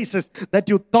your cases that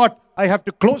you thought, I have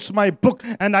to close my book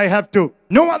and I have to,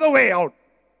 no other way out.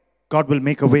 God will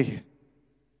make a way.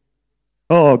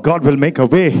 Oh, God will make a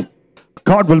way.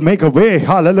 God will make a way.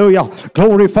 Hallelujah.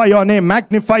 Glorify your name.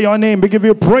 Magnify your name. We give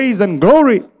you praise and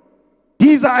glory.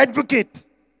 He's our advocate.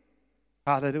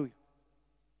 Hallelujah.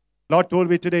 Lord told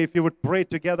me today, if you would pray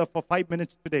together for 5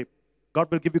 minutes today, God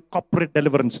will give you corporate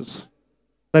deliverances.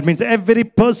 That means every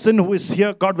person who is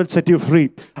here, God will set you free.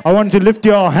 I want you to lift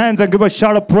your hands and give a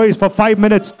shout of praise for 5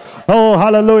 minutes. Oh,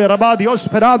 hallelujah. Rabadios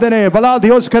peradene,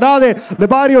 valadios kerade,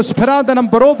 libarios peradanam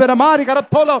barove ramari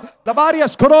garatolo,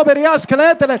 labarias coroberias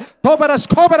keletele, toberas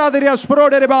coberaderias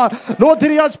prodereba,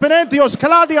 lodirias penentios,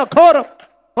 caladia cora.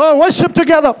 Oh, worship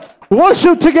together.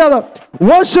 Worship together.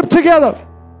 Worship together.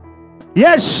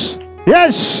 Yes.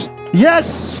 Yes.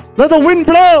 Yes. Let the wind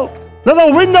blow. Let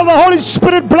the wind of the Holy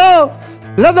Spirit blow.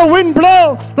 Let the wind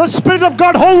blow. The Spirit of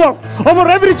God hover over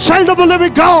every child of the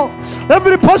living God.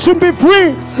 Every person be free.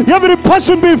 Every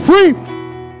person be free.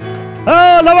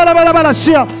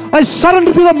 I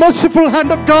surrender to the merciful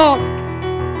hand of God.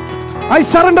 I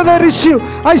surrender their issue.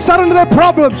 I surrender their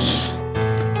problems.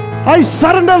 I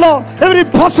surrender, Lord, every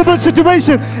possible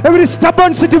situation, every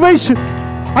stubborn situation.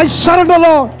 I surrender,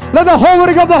 Lord. Let the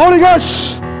hovering of the Holy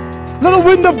Ghost, let the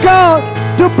wind of God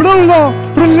to blow, Lord,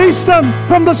 release them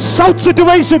from the south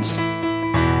situations,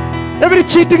 every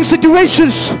cheating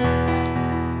situations,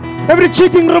 every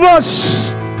cheating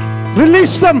reverse.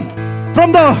 Release them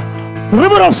from the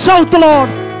river of south, Lord.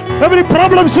 Every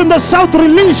problems in the south,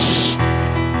 release.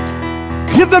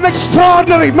 Give them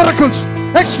extraordinary miracles,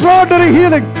 extraordinary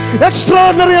healing,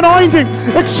 extraordinary anointing,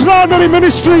 extraordinary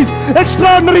ministries,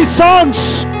 extraordinary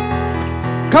songs.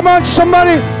 Come on,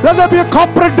 somebody. Let there be a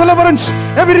corporate deliverance.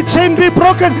 Every chain be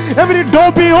broken. Every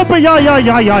door be open. Yeah.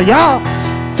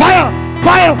 Fire,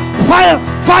 fire, fire,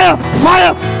 fire,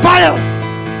 fire, fire.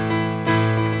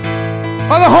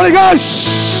 By the Holy Ghost.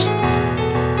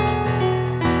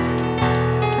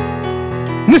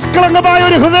 നിഷ്കളങ്കമായ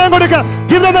ഒരു ഹൃദയം കൊടുക്കുക.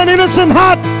 Give them an innocent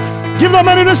heart. Give them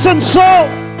an innocent soul.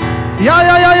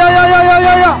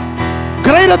 Yeah.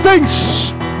 Greater things,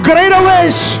 greater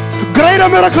ways, greater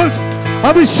miracles.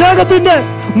 അഭിഷേകത്തിന്റെ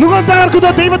മുഖം തകർക്കുന്ന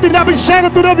ദൈവത്തിന്റെ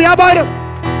അഭിഷേകത്തിന്റെ വ്യാപാരം.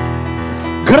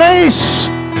 Grace,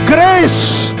 grace,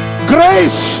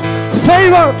 grace,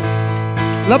 favor.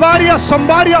 Labaria,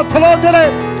 Sambaria, Tolodere.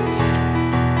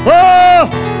 Oh,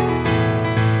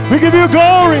 we give you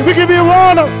glory, we give you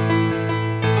honor.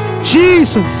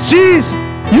 Jesus, Jesus,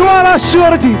 you are our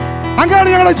surety. അങ്ങാണ്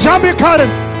ഞങ്ങളുടെ ജാമ്യക്കാരൻ,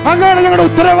 അങ്ങാണ് ഞങ്ങളുടെ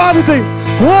ഉത്തരവാദിത്വം.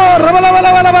 ഓ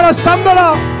റബലബലബലബല സന്തല.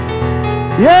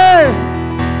 Yeah.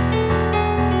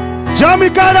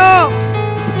 Jamikara,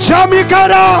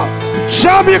 Jamikara,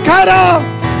 Jamikara,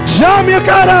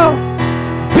 Jamikara.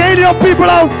 Bail your people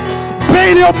out.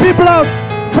 Bail your people out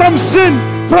from sin,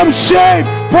 from shame,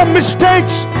 from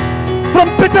mistakes, from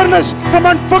bitterness, from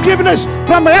unforgiveness,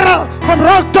 from error, from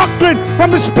wrong doctrine, from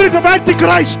the spirit of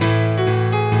Antichrist.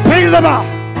 Bail them out.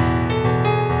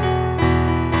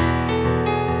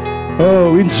 Oh,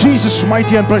 in Jesus'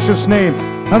 mighty and precious name.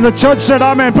 And the church said,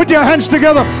 Amen. Put your hands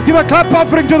together. Give a clap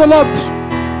offering to the Lord.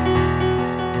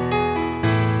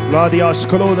 Gladias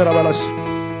Koloderabalas.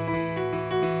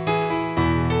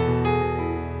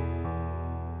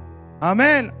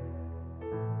 Amen.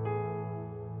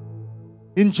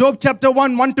 In Job chapter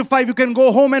 1, 1 to 5, you can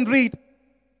go home and read.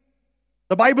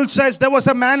 The Bible says there was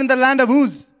a man in the land of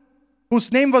Uz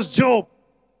whose name was Job.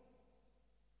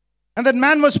 And that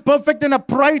man was perfect and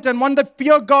upright and one that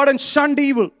feared God and shunned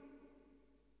evil.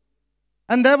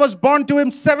 And there was born to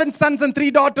him 7 sons and 3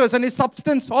 daughters, and his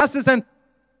substance horses and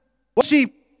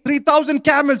sheep, 3,000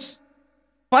 camels,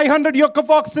 500 yoke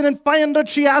of oxen and 500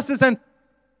 she asses, and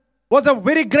was a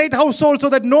very great household, so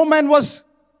that no man was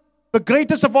the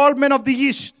greatest of all men of the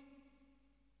East.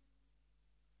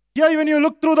 Here when you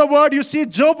look through the word, you see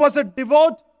Job was a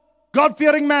devout,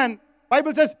 God-fearing man.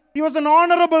 Bible says he was an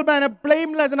honorable man, a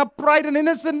blameless and upright and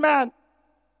innocent man.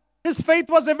 His faith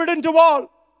was evident to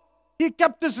all. He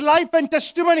kept his life and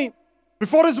testimony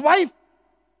before his wife,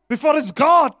 before his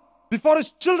God, before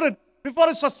his children, before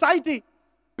his society,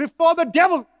 before the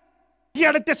devil. He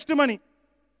had a testimony.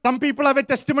 Some people have a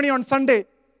testimony on Sunday,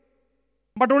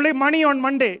 but only money on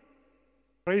Monday.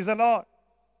 Praise the Lord.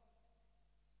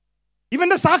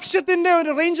 ഇവന്റെ സാക്ഷ്യത്തിന്റെ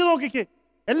ഒരു range നോക്കിക്കേ.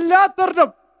 എല്ലാത്തവരുടെ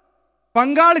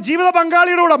പങ്കാളി, ജീവിത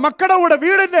പങ്കാളിയുടെ കൂടെ, മക്കളുടെ കൂടെ,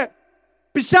 വീടിന്റെ,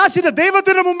 പിശാചിന്റെ,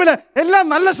 ദൈവത്തിന്റെ മുമ്പിൽ എല്ലാം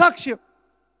നല്ല സാക്ഷ്യം.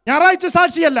 ഞായറാഴ്ച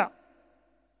സാക്ഷിയല്ല.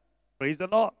 Praise the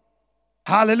Lord.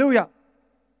 Hallelujah.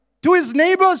 To his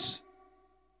neighbors.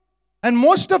 And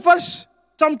most of us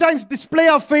sometimes display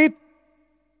our faith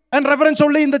and reverence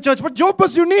only in the church. But Job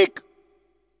was unique.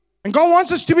 And God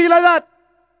wants us to be like that.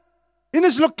 In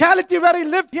his locality where he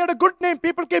lived, he had a good name.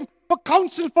 People came for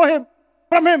counsel for him,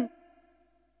 from him.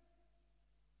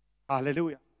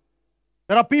 Hallelujah.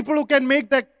 There are people who can make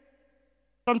that,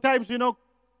 sometimes,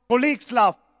 colleagues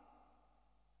laugh,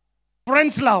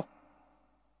 friends laugh.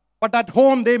 But at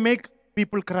home, they make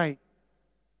people cry.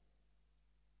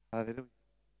 Hallelujah.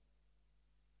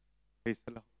 Praise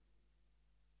the Lord.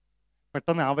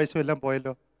 പെട്ടെന്ന് ആവേശമെല്ലാം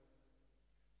പോയല്ലോ.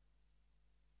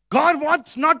 God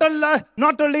wants not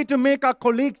only to make our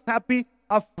colleagues happy,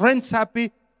 our friends happy.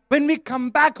 When we come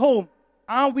back home,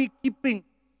 are we keeping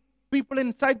people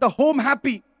inside the home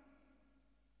happy?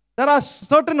 There are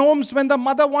certain homes when the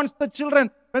mother wants the children,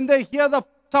 when they hear the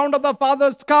sound of the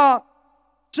father's car,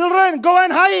 children, go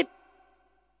and hide.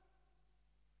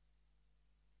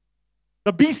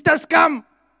 The beast has come.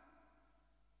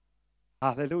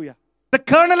 Hallelujah. The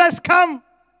colonel has come.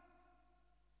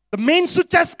 The main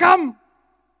switch has come.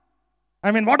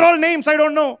 What all names, I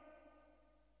don't know.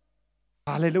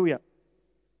 Hallelujah.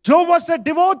 Job was a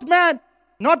devout man,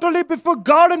 not only before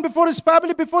God and before his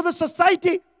family, before the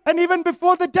society, and even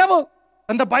before the devil.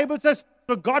 And the Bible says,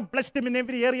 so God blessed him in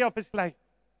every area of his life.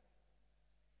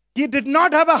 He did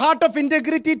not have a heart of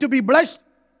integrity to be blessed,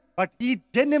 but he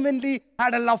genuinely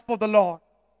had a love for the Lord.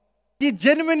 He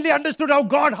genuinely understood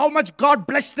how much God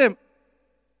blessed him.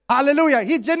 Hallelujah.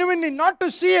 He genuinely, not to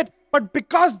see it, but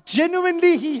because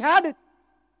genuinely he had it.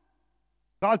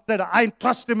 God said, I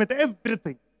trust him with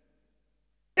everything.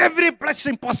 Every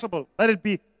blessing possible. Let it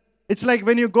be. It's like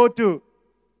when you go to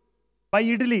buy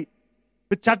idli.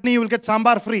 With chutney, you will get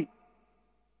sambar free.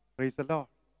 Praise the Lord.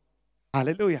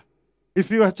 Hallelujah.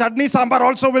 If you have chutney, sambar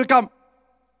also will come.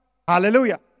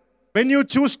 Hallelujah. When you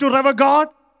choose to revere God,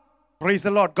 praise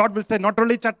the Lord. God will say not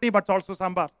only chutney but also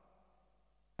sambar.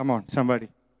 Come on, somebody.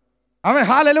 Amen.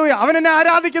 Hallelujah.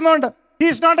 He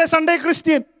is not a Sunday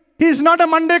Christian. He is not a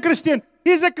Monday Christian. He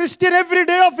is a Christian every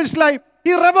day of his life.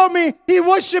 He revere me. He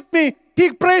worship me.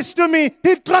 He prays to me.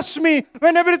 He trusts me.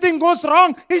 When everything goes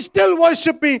wrong, he still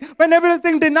worship me. When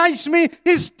everything denies me,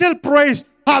 he still prays.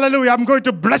 Hallelujah. I'm going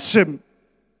to bless him.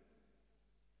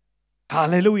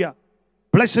 Hallelujah.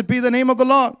 Blessed be the name of the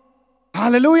Lord.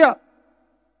 Hallelujah.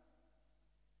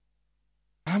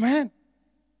 Amen.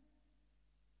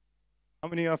 How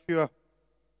many of you,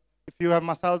 if you have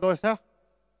masala dosa,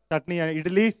 chutney and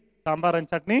idli, sambar and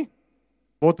chutney,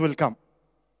 both will come.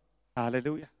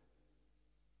 Hallelujah.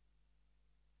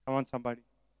 Come on, somebody.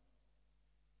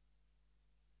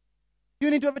 You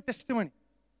need to have a testimony.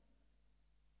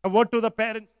 A word to the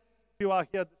parents, if you are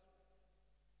here.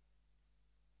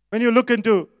 When you look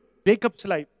into Jacob's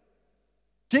life,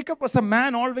 Jacob was a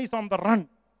man always on the run.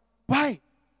 Why?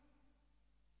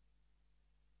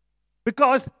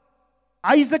 Because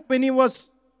Isaac, when he was,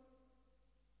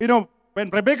 when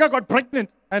Rebekah got pregnant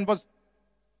and was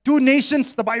 2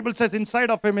 nations, the Bible says, inside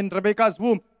of him in Rebekah's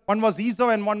womb. One was Esau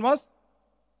and one was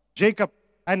Jacob.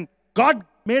 And God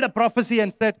made a prophecy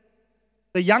and said,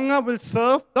 the younger will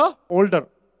serve the older.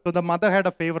 So the mother had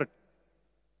a favorite.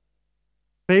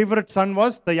 Favorite son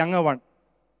was the younger one.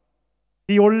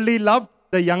 He only loved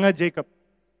the younger Jacob.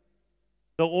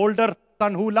 The older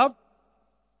son who loved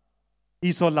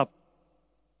Esau loved.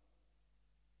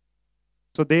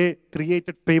 So they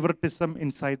created favoritism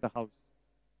inside the house.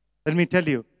 Let me tell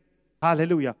you,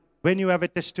 hallelujah, when you have a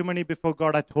testimony before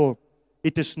God at home,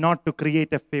 it is not to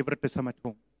create a favoritism at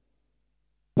home.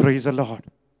 Praise the Lord.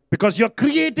 Because you're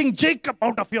creating Jacob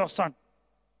out of your son.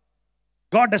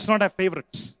 God does not have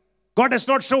favorites. God does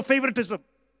not show favoritism.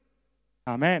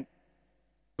 Amen.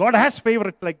 God has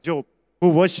favorites like Job who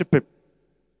worship him.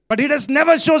 But he does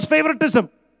never shows favoritism.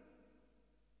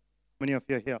 Many of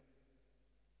you are here.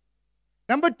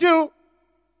 Number 2,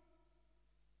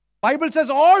 Bible says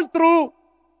all through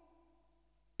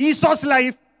Esau's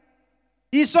life,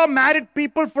 Esau married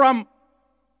people from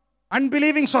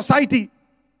unbelieving society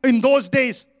in those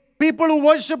days. People who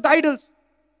worshipped idols.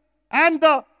 And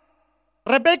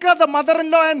Rebecca, the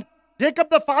mother-in-law, and Jacob,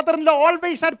 the father-in-law,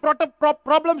 always had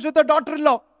problems with the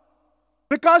daughter-in-law.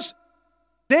 Because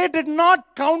they did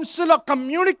not counsel or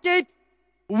communicate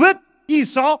with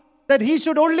Esau that he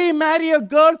should only marry a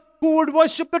girl who would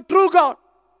worship the true God.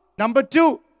 Number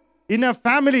 2, in a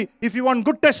family, if you want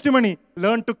good testimony,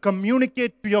 learn to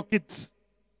communicate to your kids.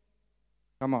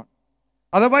 Come on.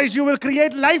 Otherwise, you will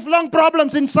create lifelong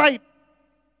problems inside.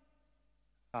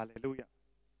 Hallelujah.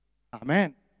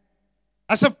 Amen.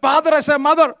 As a father, as a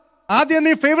mother, ആദ്യം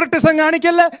നീ favouritism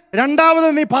കാണിക്കല്ലേ. രണ്ടാമത്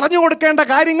നീ പറഞ്ഞു കൊടുക്കേണ്ട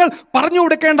കാര്യങ്ങൾ പറഞ്ഞു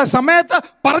കൊടുക്കേണ്ട സമയത്ത്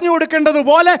പറഞ്ഞു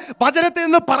കൊടുക്കേണ്ടതുപോലെ വചനത്തിൽ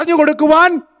നിന്ന് പറഞ്ഞു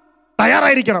കൊടുക്കുവാൻ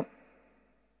തയ്യാറായിരിക്കണം.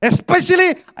 എസ്പെഷ്യലി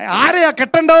ആരെയാ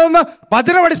കെട്ടേണ്ടതെന്ന്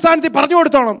വചനമടിസ്ഥാനത്തിൽ പറഞ്ഞു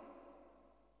കൊടുത്തോണം.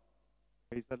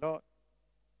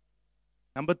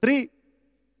 Number 3,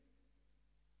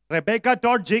 Rebecca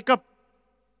taught Jacob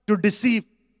to deceive.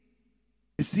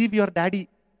 Deceive your daddy.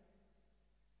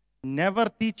 Never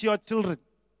teach your children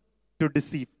to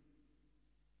deceive.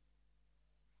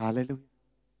 Hallelujah.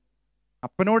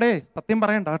 അപ്പനോടെ സത്യം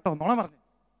പറയണ്ട കേട്ടോ, നോള പറഞ്ഞു.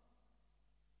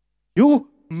 You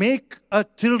make a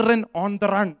children on the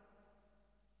run.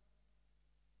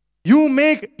 You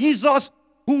make Esau's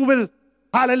who will,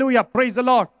 hallelujah, praise the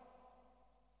Lord,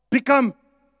 become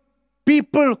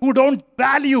people who don't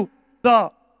value the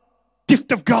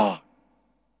gift of God.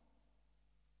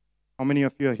 How many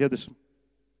of you are here this morning?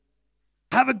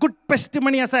 Have a good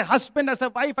testimony as a husband, as a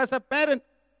wife, as a parent.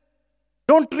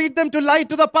 Don't treat them to lie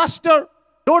to the pastor.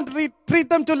 Don't treat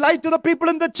them to lie to the people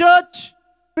in the church.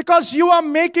 Because you are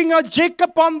making a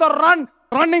Jacob on the run,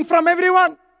 running from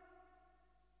everyone.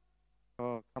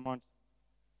 Oh, come on.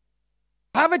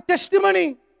 Have a testimony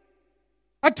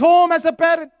at home as a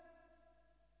parent.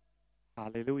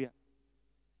 Hallelujah.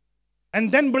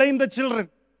 And then blame the children.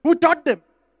 Who taught them?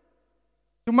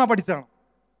 ചുമ്മാ പഠിച്ചാണ്.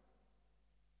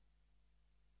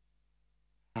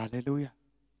 Hallelujah.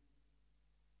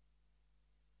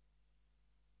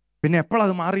 പിന്നെ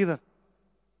എപ്പോഴത് മാറിയത്?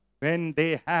 When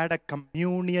they had a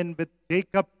communion with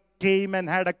Jacob, came and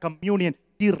had a communion.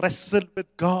 He wrestled with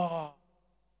God.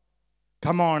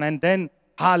 Come on. And then,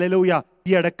 hallelujah,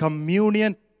 he had a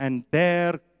communion and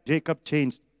there Jacob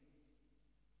changed.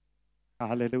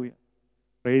 Hallelujah.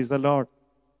 Praise the Lord.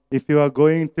 If you are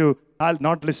going to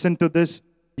not listen to this,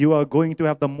 you are going to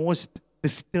have the most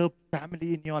disturbed family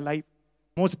in your life,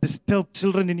 most disturbed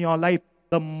children in your life,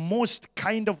 the most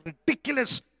kind of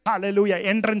ridiculous, hallelujah,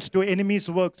 entrance to enemy's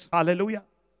works. Hallelujah.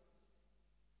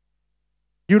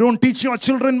 You don't teach your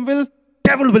children well,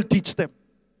 devil will teach them.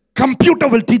 Computer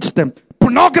will teach them.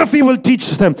 Pornography will teach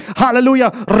them. Hallelujah.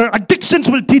 Addictions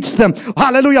will teach them.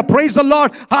 Hallelujah. Praise the Lord.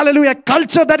 Hallelujah.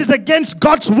 Culture that is against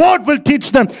God's word will teach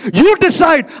them. You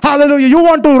decide. Hallelujah. You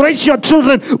want to raise your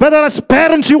children. Whether as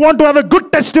parents you want to have a good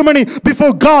testimony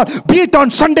before God. Be it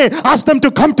on Sunday, ask them to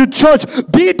come to church.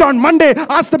 Be it on Monday,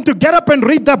 ask them to get up and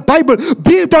read the Bible.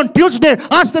 Be it on Tuesday,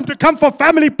 ask them to come for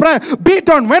family prayer. Be it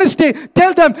on Wednesday,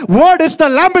 tell them word is the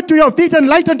lamp to your feet and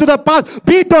light unto the path.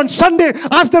 Be it on Sunday,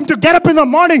 ask them to get up in the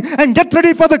morning and get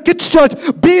ready for the kids church.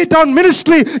 Be it on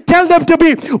ministry, tell them to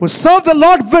serve the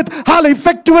Lord with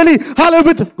effectively,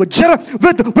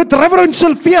 with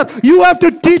reverential fear. You have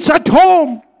to teach at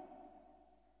home.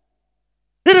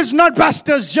 It is not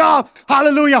pastor's job.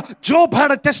 Hallelujah. Job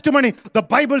had a testimony. The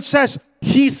Bible says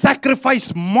he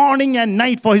sacrificed morning and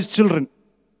night for his children.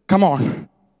 Come on.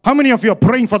 How many of you are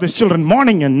praying for these children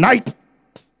morning and night?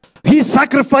 He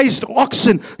sacrificed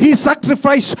oxen. He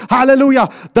sacrificed, hallelujah,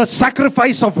 the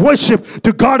sacrifice of worship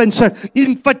to God and said,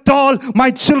 if at all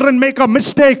my children make a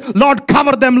mistake, Lord,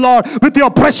 cover them, Lord, with your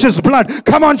precious blood.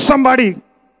 Come on, somebody.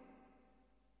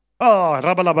 Oh,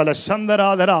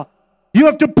 you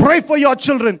have to pray for your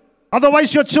children.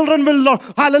 Otherwise, your children will,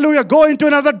 hallelujah, go into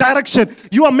another direction.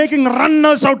 You are making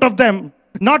runners out of them.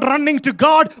 Not running to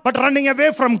God, but running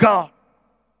away from God.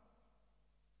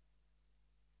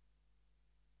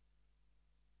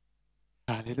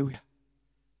 Hallelujah.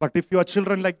 But if you are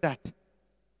children like that,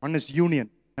 one is union.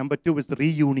 Number two is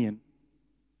reunion.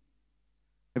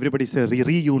 Everybody say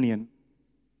reunion.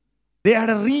 They had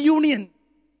a reunion.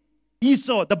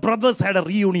 Esau, the brothers had a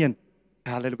reunion.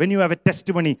 Hallelujah. When you have a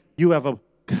testimony, you have a,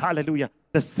 hallelujah,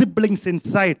 the siblings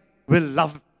inside will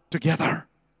love together.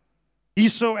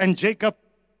 Esau and Jacob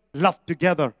loved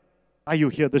together. Are you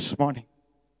here this morning?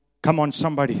 Come on,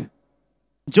 somebody.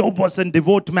 Job was a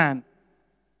devout man.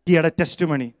 He had a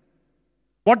testimony.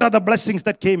 What are the blessings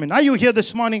that came in? Are you here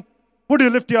this morning? Would you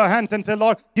lift your hands and say,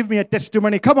 Lord, give me a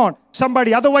testimony? Come on,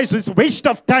 somebody. Otherwise, it's a waste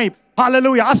of time.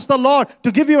 Hallelujah. Ask the Lord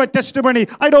to give you a testimony.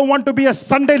 I don't want to be a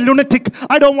Sunday lunatic.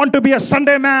 I don't want to be a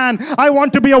Sunday man. I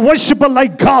want to be a worshiper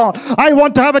like God. I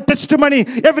want to have a testimony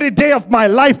every day of my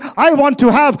life. I want to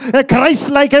have a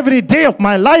Christ-like every day of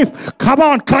my life. Come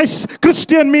on,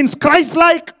 Christian means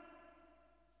Christ-like.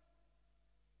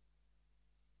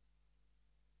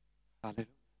 Hallelujah.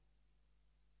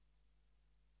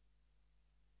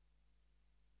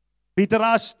 Peter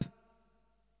asked,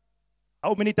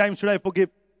 how many times should I forgive?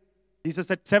 Jesus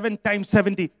said 7 times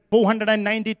 70,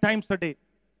 490 times a day.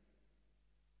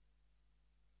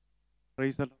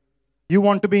 Praise the Lord. You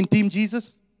want to be in Team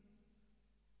Jesus?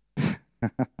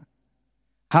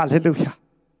 Hallelujah.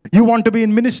 You want to be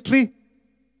in ministry?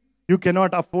 You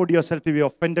cannot afford yourself to be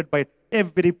offended by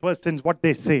every person, what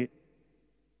they say.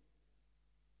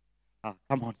 Come on,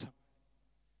 somebody.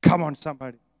 Come on,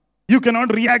 somebody. You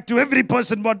cannot react to every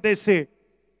person what they say.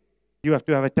 You have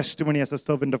to have a testimony as a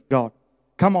servant of God.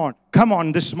 Come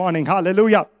on this morning.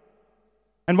 Hallelujah.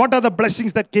 And what are the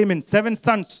blessings that came in? 7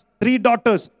 sons, 3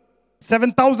 daughters,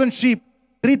 7,000 sheep,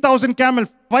 3,000 camels,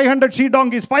 500 she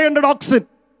donkeys, 500 oxen.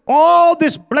 All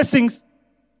these blessings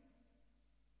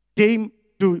came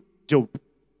to Job.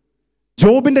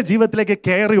 ജോബിന്റെ ജീവിതത്തിലേക്ക്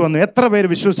കയറി വന്നു. എത്ര പേര്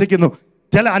വിശ്വസിക്കുന്നു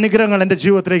ചില അനുഗ്രഹങ്ങൾ എൻ്റെ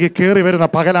ജീവിതത്തിലേക്ക് കയറി വരുന്ന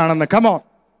പകലാണെന്ന്? Come on.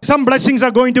 Some blessings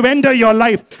are going to enter your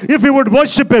life if you would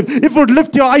worship Him, if you would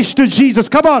lift your eyes to Jesus.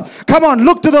 Come on,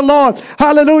 look to the Lord.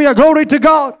 Hallelujah, glory to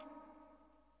God.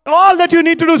 All that you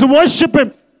need to do is worship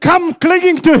Him. Come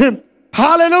clinging to Him.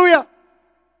 Hallelujah.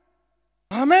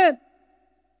 Amen.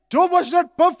 Job was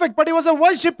not perfect, but he was a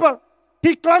worshiper.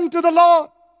 He clung to the Lord.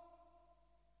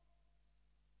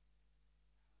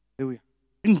 Hallelujah.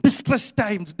 In distress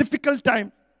times, difficult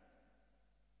times,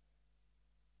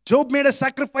 Job made a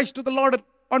sacrifice to the Lord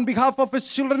on behalf of his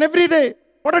children every day.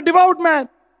 What a devout man.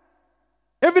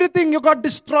 Everything you got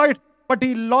destroyed, but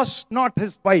he lost not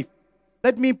his wife.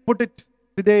 Let me put it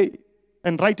today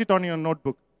and write it on your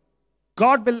notebook.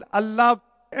 God will allow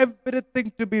everything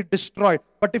to be destroyed.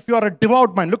 But if you are a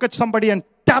devout man, look at somebody and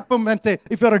tap him and say,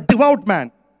 if you are a devout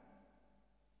man,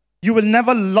 you will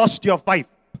never lost your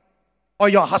wife or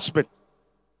your husband.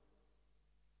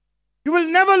 You will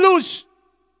never lose.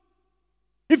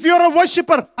 If you are a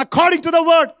worshiper according to the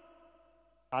word.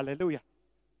 Hallelujah.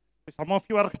 Some of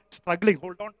you are struggling.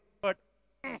 Hold on to the word.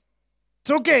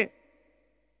 It's okay.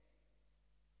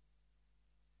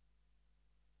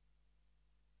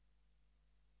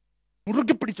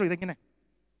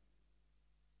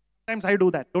 Sometimes I do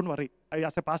that. Don't worry.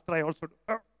 As a pastor, I also do.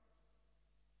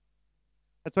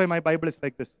 That's why my Bible is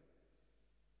like this.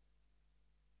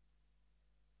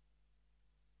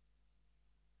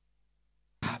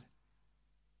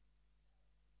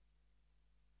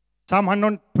 Psalm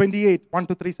 128,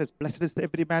 1-3 says, blessed is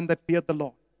every man that feareth the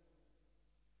Lord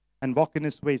and walk in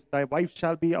his ways. Thy wife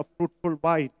shall be a fruitful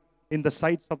vine in the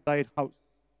sides of thy house.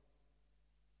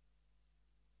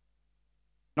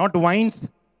 Not wines,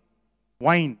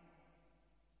 wine.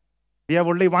 We have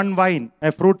only one wine.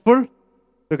 A fruitful.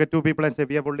 Look at 2 people and say,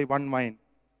 we have only one wine.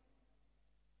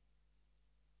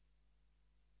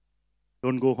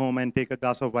 Don't go home and take a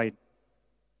glass of wine.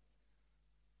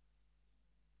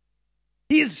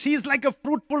 She's like a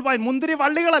fruitful vine. Mundiri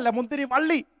valligalalla, mundiri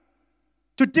valli.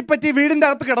 ചുറ്റിപ്പറ്റി വീടിന്റെ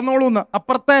അകത്ത് കിടന്നോളൂന്ന്.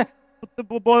 അപ്പുറത്തെ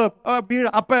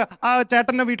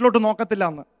ചേട്ടന്റെ വീട്ടിലോട്ട് നോക്കത്തില്ല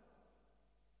എന്ന്.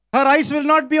 Her eyes will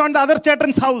not be on the other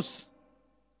ചേട്ടൻ's house.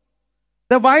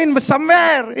 The vine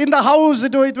somewhere in the house,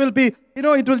 it will be,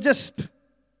 it will just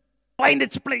find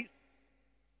its place.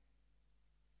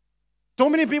 So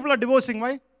many people are divorcing.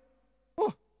 Why?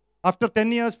 Oh, after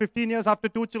 10 years, 15 years, after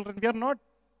 2 children, we are not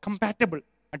compatible.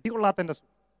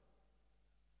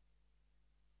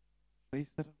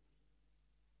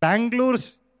 Bangalore's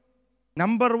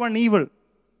 #1 evil.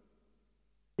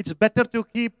 It's better to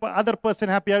keep other person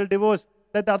happy. I'll divorce.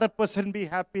 Let the other person be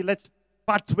happy. Let's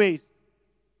part ways.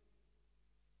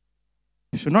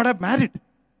 You should not have married.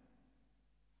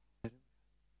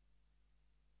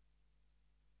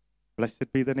 Blessed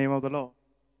be the name of the Lord.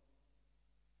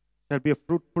 Shall be a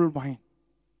fruitful vine.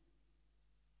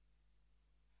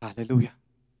 Hallelujah.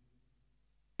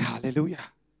 Hallelujah.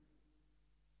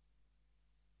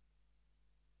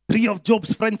 3 of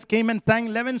Job's friends came and sang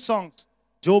 11 songs.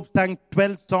 Job sang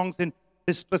 12 songs in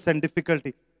distress and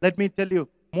difficulty. Let me tell you,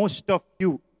 most of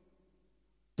you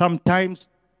sometimes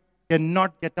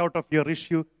cannot get out of your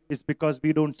issue is because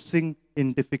we don't sing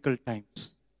in difficult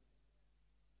times.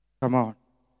 Come on.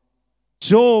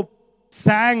 Job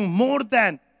sang more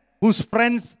than whose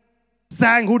friends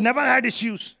sang who never had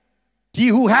issues. He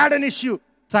who had an issue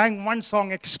sang one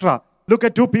song extra. Look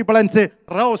at 2 people and say,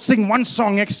 "Rao, sing one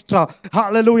song extra."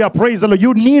 Hallelujah. Praise the Lord.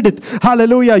 You need it.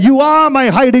 Hallelujah. You are my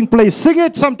hiding place. Sing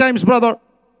it sometimes, brother.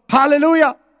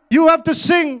 Hallelujah. You have to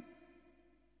sing.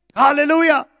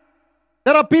 Hallelujah.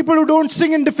 There are people who don't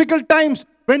sing in difficult times.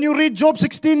 When you read Job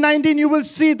 16:19, you will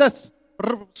see this.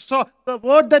 So the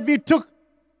word that we took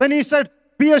when he said,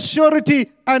 "Be a surety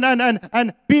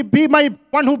and be my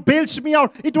one who bails me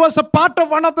out." It was a part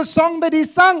of one of the songs that he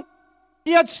sang.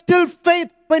 He had still faith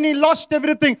when he lost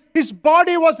everything. His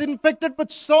body was infected with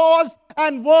sores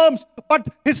and worms, but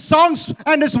his songs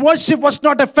and his worship was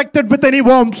not affected with any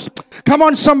worms. Come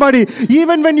on, somebody.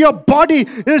 Even when your body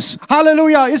is,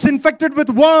 hallelujah, is infected with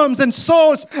worms and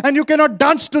sores and you cannot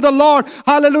dance to the Lord,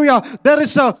 hallelujah, there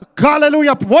is a,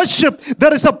 hallelujah, worship.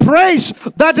 There is a praise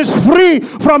that is free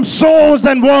from sores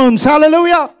and worms.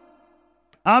 Hallelujah.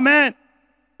 Amen.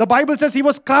 The Bible says he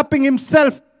was scraping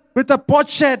himself with a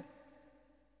potsherd.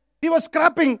 He was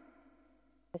scrapping.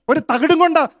 ഒരു തകിടും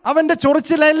കൊണ്ട് അവന്റെ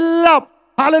ചൊറിച്ചിലെല്ലാം,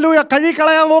 hallelujah,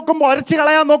 കഴുകിക്കളയാൻ നോക്കുമ്പോൾ, അരച്ചു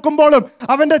കളയാൻ നോക്കുമ്പോഴും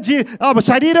അവന്റെ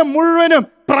ശരീരം മുഴുവനും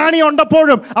പ്രാണി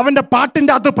ഉണ്ടപ്പോഴും അവന്റെ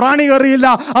പാട്ടിന്റെ അകത്ത് പ്രാണി കയറിയില്ല,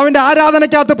 അവന്റെ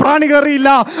ആരാധനയ്ക്കകത്ത് പ്രാണി കയറിയില്ല,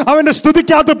 അവന്റെ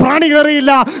സ്തുതിക്കകത്ത് പ്രാണി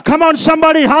കയറിയില്ല. Come on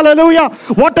somebody, hallelujah.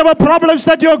 Whatever problems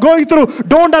that you are going through,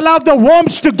 don't allow the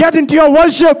worms to get into your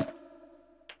worship.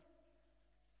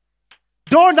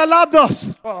 Don't allow those.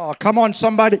 Oh, come on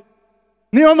somebody.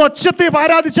 നീ ഒന്ന് ഒച്ചത്തിൽ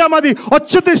ആരാധിച്ചാൽ മതി,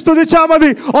 ഒച്ചത്തിൽ സ്തുതിച്ചാൽ മതി,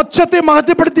 ഒച്ചത്തിൽ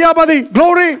മഹത്വപ്പെടുത്തിയാൽ മതി.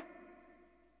 Glory.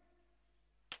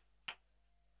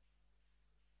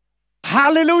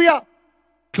 Hallelujah.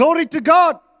 Glory to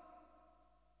God.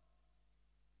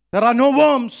 There are no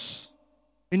worms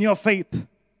in your faith,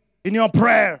 in your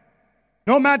prayer.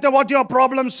 No matter what your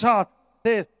problems are,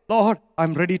 say, "Lord,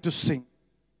 I'm ready to sing."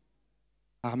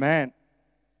 Amen.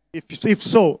 If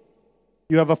so,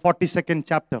 you have a 42nd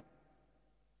chapter.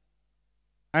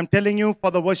 I'm telling you, for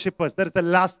the worshippers, there is the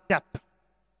last chapter.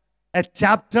 A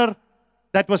chapter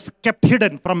that was kept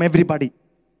hidden from everybody.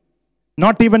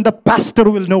 Not even the pastor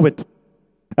will know it.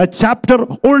 A chapter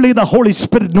only the Holy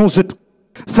Spirit knows it.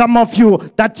 Some of you,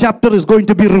 that chapter is going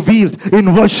to be revealed in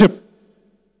worship.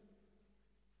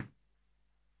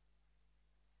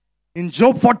 In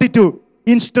Job 42,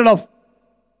 instead of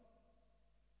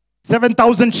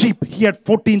 7,000 sheep, he had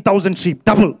 14,000 sheep,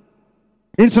 double.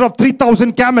 Instead of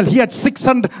 3,000 camels, he had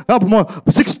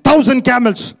 6,000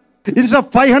 camels. Instead of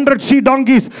 500 she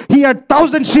donkeys, he had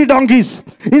 1,000 she donkeys.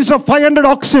 Instead of 500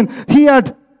 oxen, he had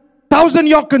 1,000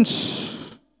 yokens.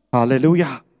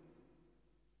 Hallelujah.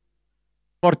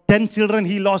 For 10 children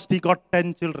he lost, he got 10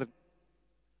 children.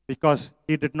 Because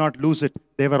he did not lose it.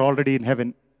 They were already in heaven.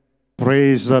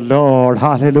 Praise the Lord.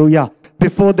 Hallelujah.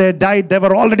 Before they died, they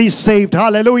were already saved.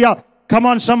 Hallelujah. Come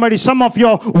on, somebody. Some of you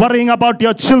are worrying about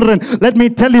your children. Let me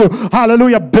tell you,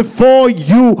 hallelujah, before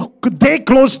they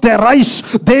close their eyes,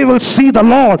 they will see the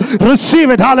Lord. Receive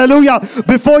it. Hallelujah.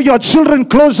 Before your children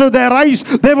close their eyes,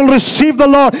 they will receive the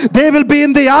Lord. They will be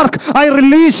in the ark. I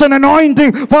release an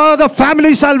anointing for the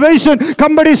family salvation.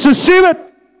 Somebody receive it.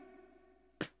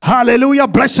 Hallelujah.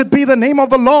 Blessed be the name of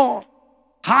the Lord.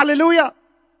 Hallelujah.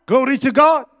 Glory to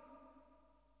God.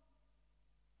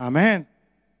 Amen.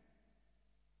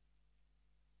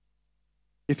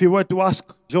 If you were to ask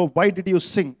Job, why did you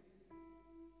sing?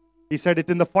 He said it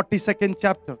in the 42nd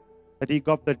chapter that he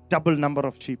got the double number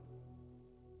of sheep.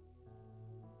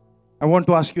 I want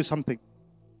to ask you something.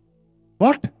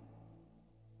 What?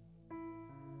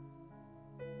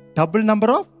 Double number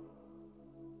of?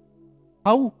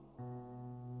 How?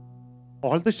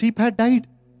 All the sheep had died.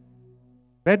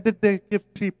 Where did they give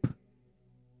sheep?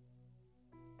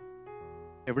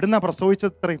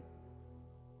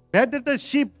 Where did the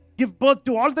sheep give birth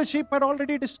to? All the sheep had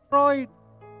already destroyed.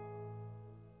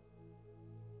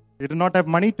 They did not have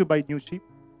money to buy new sheep.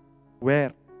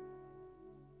 Where?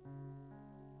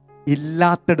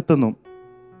 ഇല്ലാത്തടത്തുനിന്നും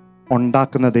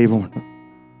ഉണ്ടാക്കുന്ന ദൈവമുണ്ട്.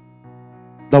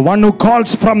 The one who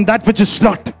calls from that which is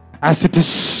not as it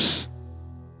is.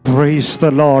 Praise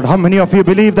the Lord. How many of you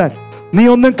believe that? നീ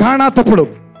ഒന്നും കാണാത്തപ്പോഴും,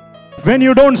 when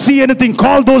you don't see anything,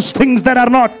 call those things that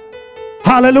are not.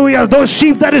 Hallelujah. Those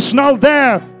sheep that is now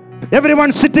there.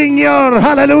 Everyone sitting here,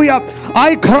 hallelujah.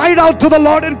 I cried out to the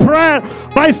Lord in prayer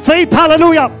by faith,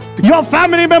 hallelujah. Your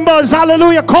family members,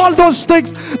 hallelujah, call those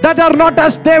things that are not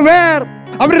as they were.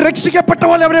 Oh,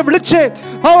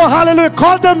 hallelujah.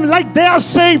 Call them like they are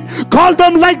saved. Call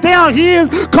them like they are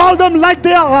healed. Call them like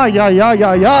they are.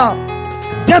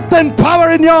 Get the power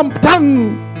in your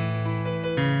tongue.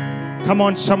 Come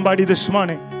on, somebody, this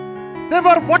morning.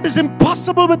 Never what is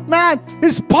impossible with man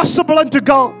is possible unto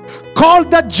God. Call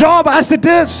that job as it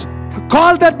is.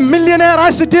 Call that millionaire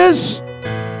as it is.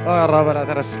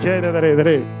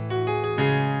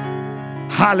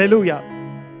 Hallelujah.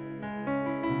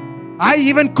 I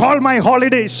even call my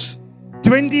holidays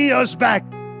 20 years back,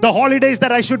 the holidays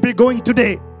that I should be going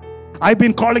today. I've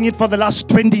been calling it for the last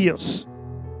 20 years.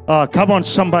 Come on,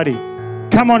 somebody.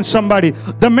 Come on, somebody.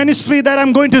 The ministry that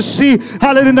I'm going to see,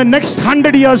 hallelujah, in the next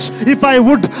 100 years, if I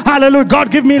would, hallelujah,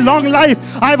 God give me long life.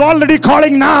 I'm already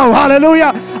calling now,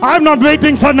 hallelujah. I'm not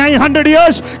waiting for 900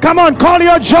 years. Come on, call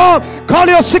your job, call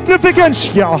your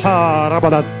significance.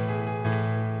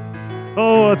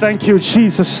 Oh, thank you,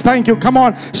 Jesus. Thank you. Come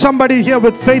on, somebody here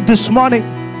with faith this morning.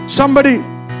 Somebody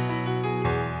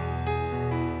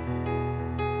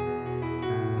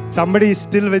is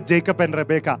still with Jacob and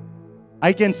Rebecca.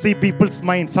 I can see people's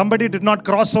mind. Somebody did not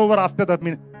cross over after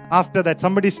that.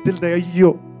 Somebody is still there.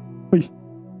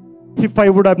 If I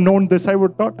would have known this, I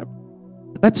would not have.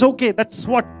 That's okay. That's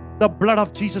what the blood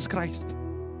of Jesus Christ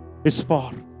is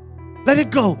for. Let it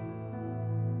go.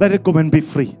 Let it go and be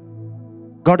free.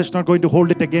 God is not going to hold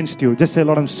it against you. Just say,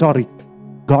 Lord, I'm sorry.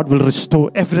 God will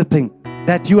restore everything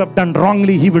that you have done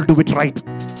wrongly. He will do it right.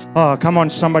 Oh, come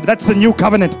on, somebody. That's the new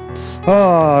covenant.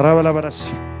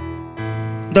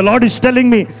 The Lord is telling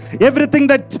me everything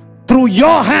that through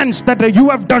your hands that you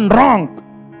have done wrong,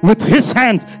 with His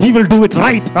hands, He will do it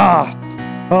right.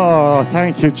 Oh,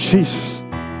 thank you, Jesus.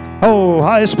 Oh,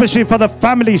 especially for the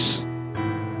families.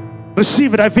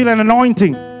 Receive it. I feel an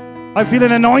anointing. I feel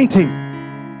an anointing.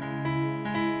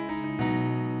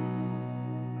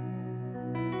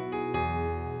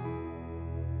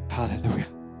 Hallelujah.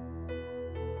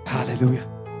 Hallelujah.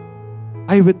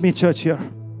 Are you with me, church, here?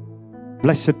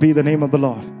 Blessed be the name of the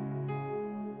Lord.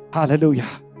 Hallelujah.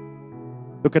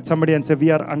 Look at somebody and say,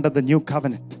 we are under the new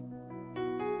covenant.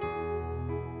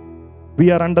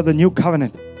 We are under the new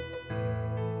covenant.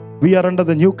 We are under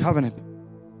the new covenant.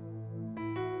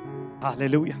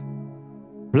 Hallelujah.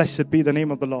 Blessed be the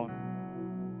name of the Lord.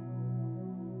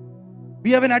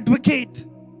 We have an advocate.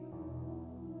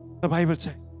 The Bible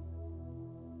says.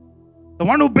 The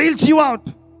one who bails you out.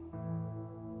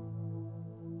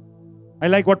 I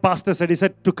like what Pastor said. He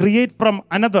said, to create from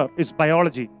another is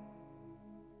biology.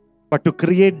 But to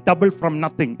create double from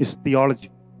nothing is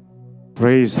theology.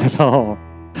 Praise the Lord.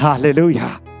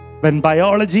 Hallelujah. When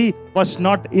biology was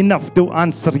not enough to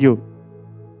answer you,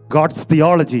 God's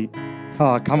theology.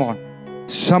 Oh, come on.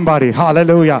 Somebody.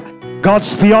 Hallelujah.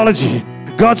 God's theology.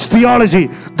 God's theology.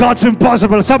 God's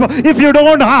impossible. If you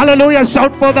don't, hallelujah,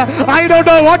 shout for that. I don't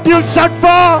know what you'll shout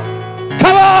for.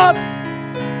 Come on.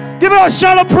 Give us a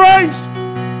shout of praise.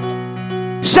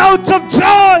 Shouts of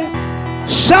joy.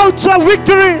 Shouts of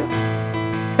victory.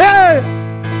 Hey.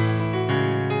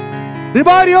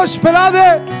 Libarios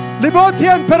pelade.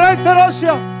 Libotian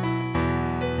perenterosia.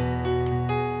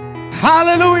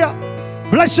 Hallelujah.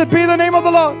 Blessed be the name of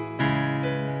the Lord.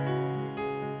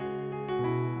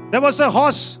 There was a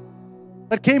horse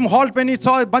that came halt when he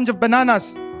saw a bunch of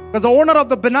bananas. Because the owner of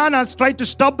the bananas tried to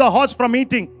stop the horse from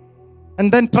eating.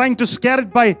 And then trying to scare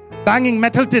it by banging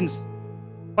metal tins.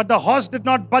 But the horse did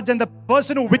not budge, and the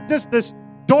person who witnessed this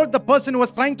told the person who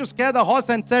was trying to scare the horse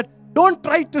and said, don't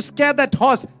try to scare that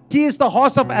horse. He is the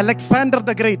horse of Alexander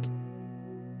the Great.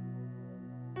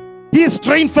 He is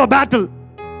trained for battle.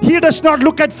 He does not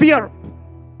look at fear.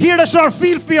 He does not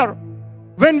feel fear.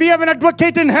 When we have an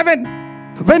advocate in heaven,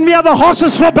 when we are the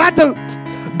horses for battle,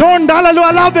 don't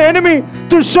allow the enemy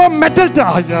to show metal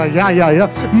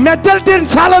metal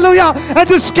tins, hallelujah, and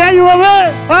to scare you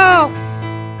away.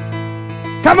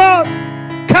 Come on.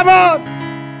 Come on.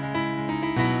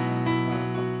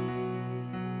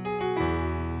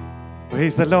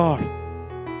 Praise the Lord.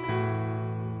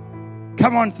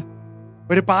 Come on.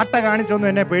 ഒരു പാട്ട കാണിച്ചൊന്നും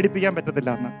എന്നെ പേടിപ്പിക്കാൻ പറ്റത്തില്ല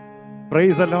എന്ന്.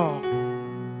 Praise the Lord.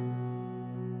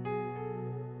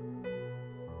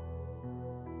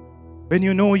 When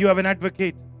you know you have an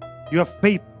advocate, you have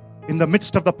faith in the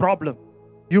midst of the problem.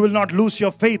 You will not lose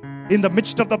your faith in the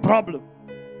midst of the problem.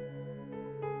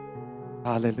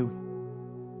 Hallelujah.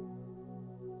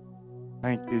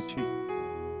 Thank you, Jesus.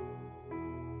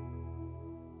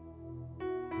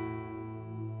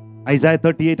 Isaiah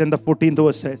 38 and the 14th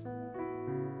verse says,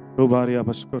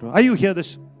 are you here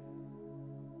this?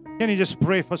 Can you just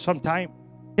pray for some time?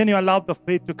 Can you allow the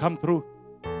faith to come through?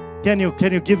 Can you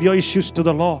give your issues to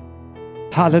the Lord?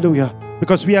 Hallelujah.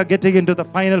 Because we are getting into the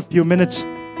final few minutes,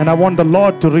 and I want the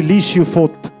Lord to release you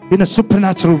forth in a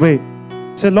supernatural way.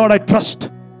 Say, Lord, I trust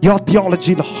your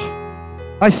theology, Lord.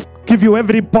 I give you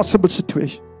every possible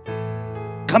situation.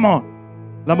 Come on.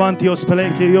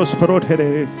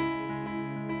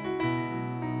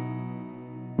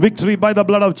 Victory by the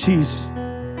blood of Jesus.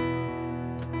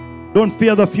 Don't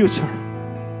fear the future.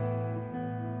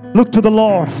 Look to the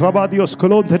Lord.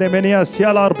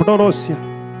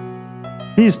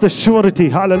 He is the surety.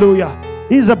 Hallelujah.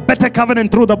 He is a better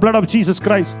covenant through the blood of Jesus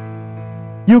Christ.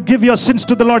 You give your sins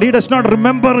to the Lord, He does not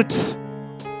remember it.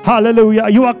 Hallelujah.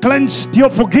 You are cleansed. You are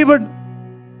forgiven.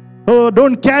 Oh,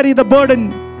 don't carry the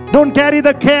burden. Don't carry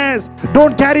the cares.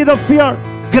 Don't carry the fear.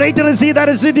 Greater is He that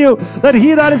is in you than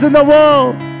he that is in the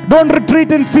world. Don't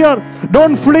retreat in fear.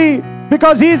 Don't flee,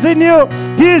 because He is in you.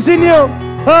 He is in you.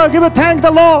 Give a thank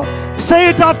the Lord. Say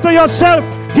it after yourself.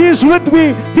 He is with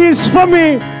me. He is for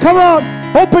me. Come on.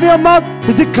 Open your mouth.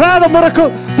 Declare the miracle.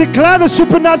 Declare the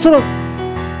supernatural.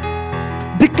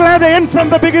 Declare the end from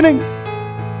the beginning.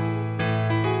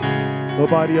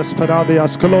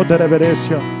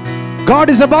 God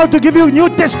is about to give you new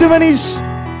testimonies.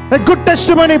 A good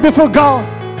testimony before God,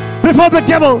 before the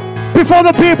devil, before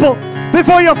the people,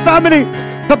 before your family.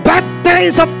 The bad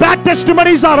days of bad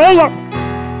testimonies are over.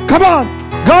 Come on.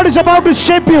 God is about to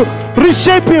shape you,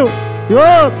 reshape you.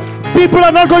 People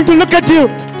are not going to look at you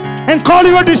and call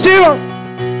you a deceiver.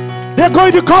 They are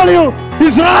going to call you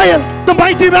Israel, the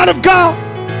mighty man of God.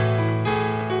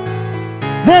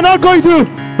 They are not going to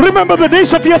remember the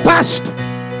days of your past,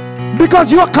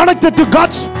 because you are connected to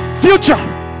God's future.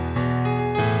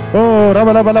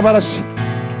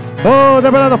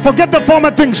 Forget the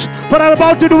former things, but I'm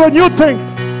about to do a new thing.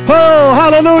 Oh,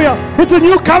 hallelujah. It's a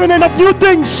new covenant of new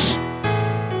things.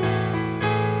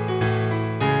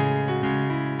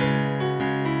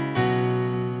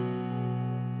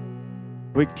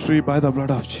 Victory by the blood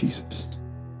of Jesus.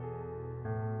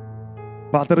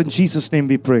 Father, in Jesus' name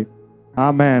we pray.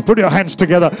 Amen. Put your hands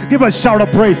together. Give a shout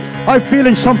of praise. I feel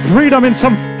in some freedom in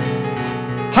some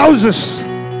houses.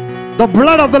 The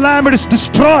blood of the Lamb is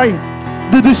destroying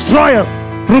the destroyer,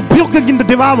 rebuking the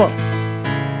devourer,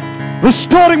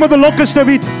 restoring what the locusts have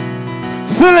eaten,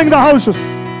 filling the houses.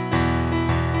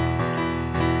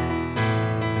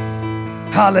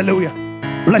 Hallelujah.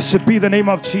 Blessed be the name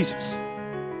of Jesus.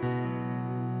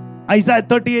 Isaiah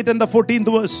 38 and the 14th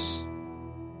verse.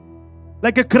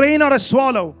 Like a crane or a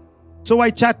swallow, so I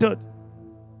chattered.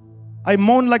 I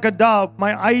moaned like a dove.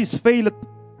 My eyes failed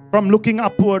from looking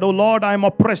upward. Oh Lord, I am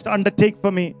oppressed. Undertake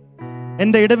for me.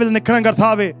 King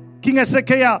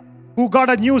Hezekiah, who got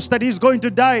a news that he's going to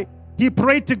die, he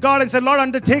prayed to God and said, Lord,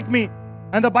 undertake me.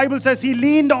 And the Bible says he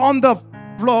leaned on the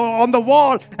floor, on the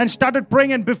wall, and started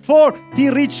praying. And before he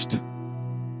reached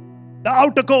the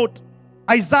outer court,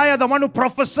 Isaiah, the one who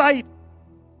prophesied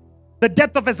the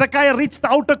death of Hezekiah, reached the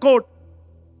outer court.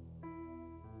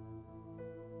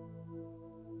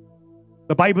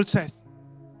 The Bible says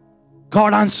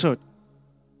God answered.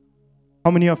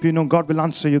 How many of you know God will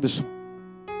answer you this morning?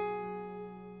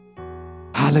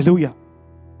 Hallelujah.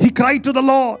 He cried to the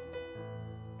Lord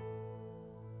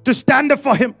to stand up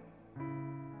for him.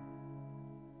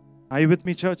 Are you with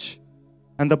me, church?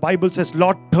 And the Bible says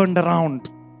Lord turned around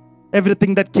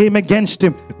everything that came against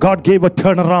him. God gave a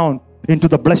turnaround into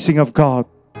the blessing of God.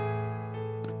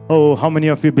 Oh, how many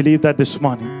of you believe that this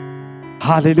morning?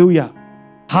 Hallelujah.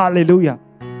 Hallelujah.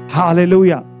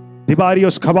 Hallelujah.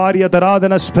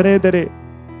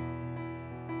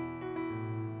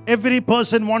 Every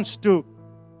person wants to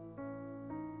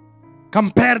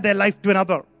compare their life to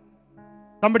another.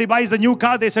 Somebody buys a new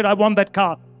car, they said, I want that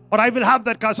car. Or I will have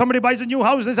that car. Somebody buys a new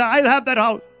house, they say, I'll have that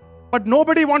house. But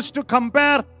nobody wants to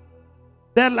compare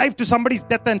their life to somebody's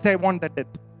death and say, I want that death.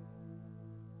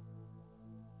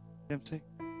 You know what I'm saying?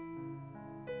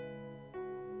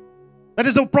 That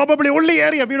is the probably only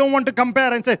area we don't want to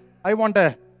compare and say, I want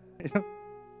a,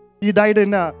 he died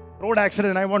in a road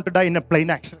accident, I want to die in a plane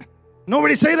accident.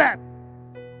 Nobody say that.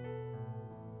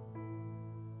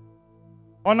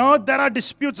 On earth, there are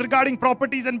disputes regarding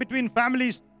properties and between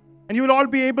families, and you will all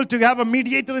be able to have a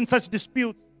mediator in such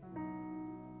disputes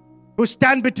who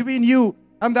stand between you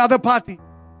and the other party.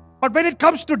 But when it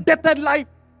comes to death and life,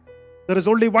 there is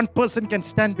only one person can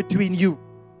stand between you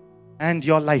and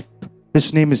your life.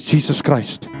 His name is Jesus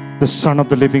Christ, the Son of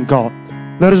the living God.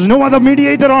 There is no other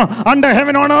mediator under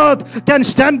heaven on earth can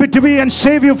stand between and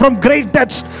save you from great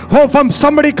deaths. Oh, from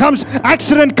somebody comes,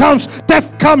 accident comes,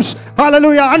 theft comes,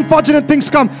 hallelujah, unfortunate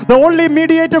things come. The only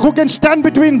mediator who can stand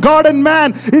between God and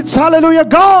man, it's hallelujah,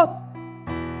 God.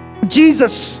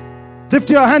 Jesus. Lift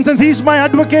your hands and say, He's my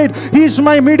advocate. He's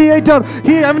my mediator.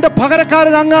 Ende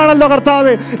പകരക്കാരൻ അങ്ങാണല്ലോ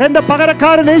കർത്താവേ. എൻ്റെ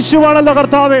പകരക്കാരൻ യേശുവാണല്ലോ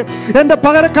കർത്താവേ. എൻ്റെ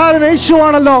പകരക്കാരൻ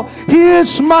യേശുവാണല്ലോ. He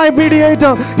is my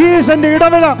mediator. He is എൻ്റെ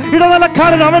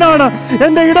ഇടവലക്കാരൻ അവനാണ്.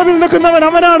 എൻ്റെ ഇടവിൽ നിൽക്കുന്നവൻ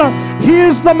അവനാണ്. He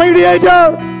is the mediator.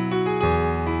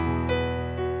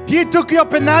 He took your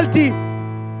penalty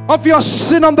of your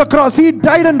sin on the cross. He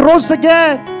died and rose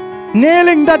again,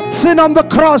 nailing that sin on the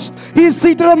cross. He is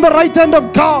seated on the right hand of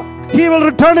God. He will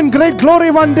return in great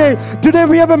glory one day. Today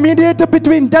we have a mediator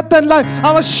between death and life.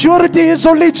 Our surety is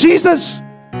only Jesus.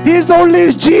 He is only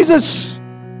Jesus.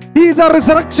 He is our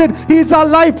resurrection. He is our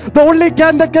life. The only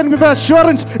can that can give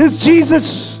assurance is Jesus.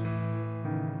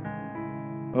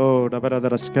 Oh,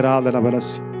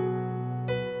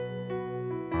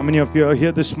 how many of you are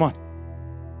here this morning?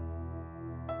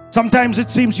 Sometimes it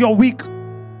seems you're weak.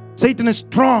 Satan is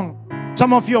strong.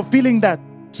 Some of you are feeling that.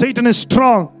 Satan is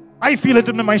strong. I feel it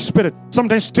in my spirit.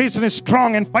 Sometimes Satan is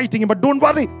strong and fighting him. But don't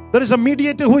worry. There is a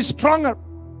mediator who is stronger.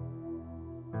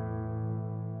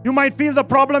 You might feel the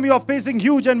problem you are facing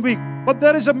huge and weak. But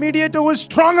there is a mediator who is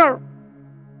stronger.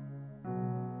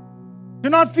 Do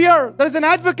not fear. There is an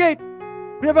advocate.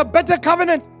 We have a better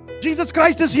covenant. Jesus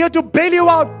Christ is here to bail you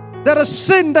out. There is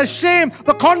sin, the shame,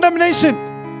 the condemnation.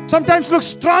 Sometimes looks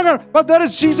stronger. But there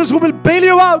is Jesus who will bail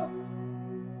you out.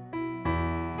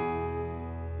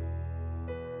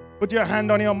 Put your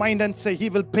hand on your mind and say, He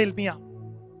will bail me out.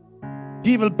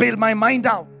 He will bail my mind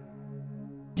out.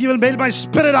 He will bail my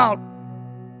spirit out.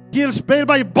 He will bail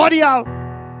my body out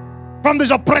from this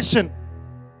oppression.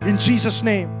 In Jesus'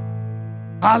 name.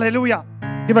 Hallelujah.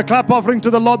 Give a clap offering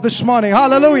to the Lord this morning.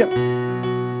 Hallelujah.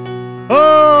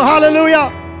 Oh,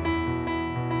 hallelujah.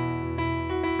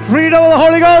 Freedom of the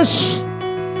Holy Ghost.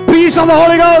 Peace of the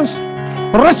Holy Ghost.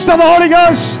 Rest of the Holy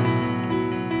Ghost.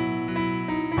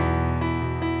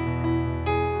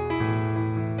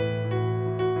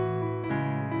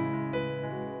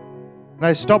 And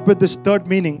I stop with this third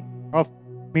meaning of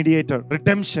mediator,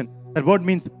 redemption. That word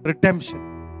means redemption.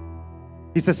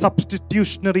 It's a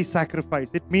substitutionary sacrifice.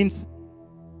 It means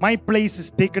my place is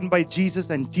taken by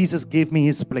Jesus and Jesus gave me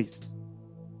His place.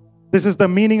 This is the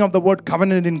meaning of the word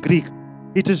covenant in Greek.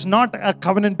 It is not a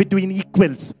covenant between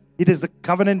equals. It is a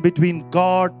covenant between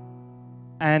God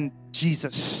and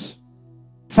Jesus.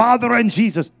 Father and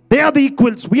Jesus. They are the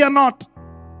equals. We are not.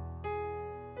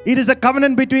 It is a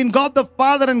covenant between God the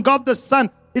Father and God the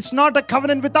Son. It's not a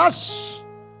covenant with us.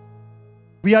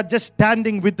 We are just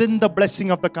standing within the blessing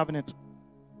of the covenant.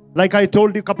 Like I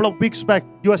told you a couple of weeks back,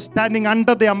 you are standing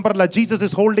under the umbrella. Jesus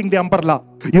is holding the umbrella.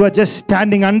 You are just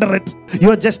standing under it. You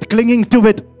are just clinging to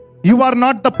it. You are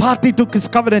not the party to His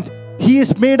covenant. He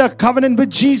has made a covenant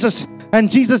with Jesus. And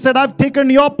Jesus said, I've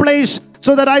taken your place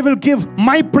so that I will give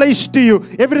my place to you.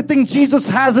 Everything Jesus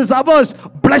has is ours.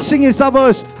 Blessing is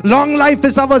ours. Long life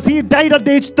is ours. He died at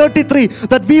age 33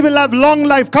 that we will have long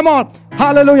life. Come on.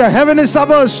 Hallelujah. Heaven is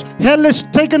ours. Hell is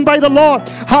taken by the Lord.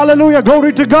 Hallelujah.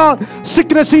 Glory to God.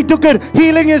 Sickness, He took it.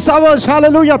 Healing is ours.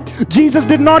 Hallelujah. Jesus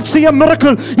did not see a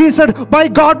miracle. He said, by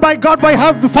God, why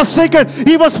have you forsaken?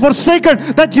 He was forsaken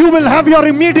that you will have your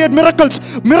immediate miracles.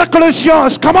 Miracle is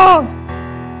yours. Come on.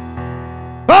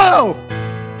 Oh!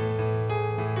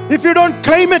 If you don't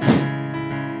claim it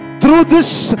through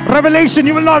this revelation,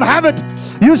 you will not have it.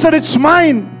 You said it's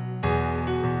mine.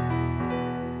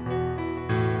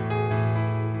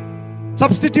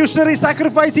 Substitutionary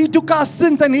sacrifice. He took our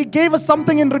sins and He gave us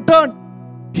something in return.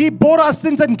 He bore our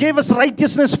sins and gave us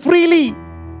righteousness freely.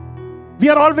 We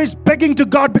are always begging to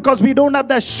God because we don't have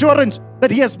the assurance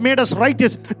that He has made us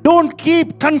righteous. Don't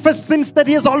confess sins that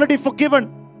He has already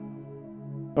forgiven.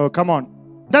 Oh, come on.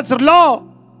 That's the law.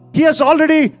 He has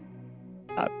already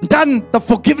done the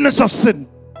forgiveness of sin.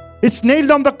 It's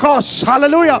nailed on the cross.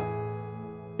 Hallelujah.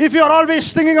 If you are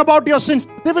always thinking about your sins,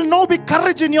 there will no be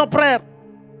courage in your prayer.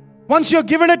 Once you're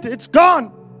given it, it's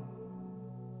gone.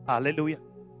 Hallelujah.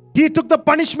 He took the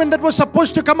punishment that was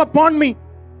supposed to come upon me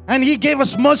and He gave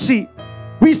us mercy.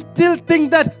 We still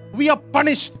think that we are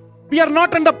punished. We are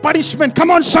not under punishment.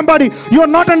 Come on, somebody. You are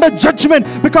not under judgment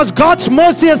because God's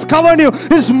mercy has covered you.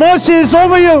 His mercy is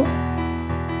over you.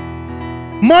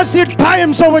 Mercy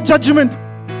triumphs over judgment.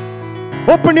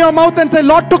 Open your mouth and say,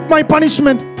 Lord took my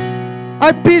punishment.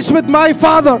 I have peace with my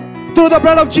Father through the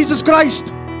blood of Jesus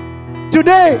Christ.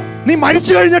 Today, not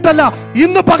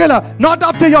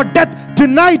after your death.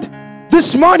 Tonight,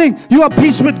 this morning, you have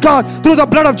peace with God through the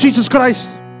blood of Jesus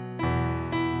Christ.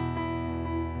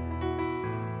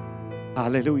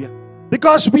 Hallelujah.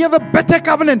 Because we have a better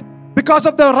covenant. Because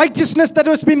of the righteousness that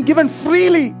has been given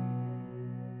freely.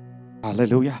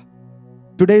 Hallelujah.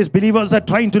 Today's believers are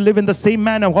trying to live in the same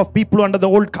manner of people under the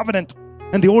old covenant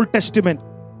and the Old Testament.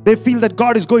 They feel that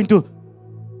God is going to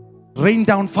rain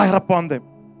down fire upon them.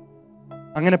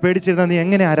 അങ്ങനെ പേടിച്ചിരുന്നാൽ നീ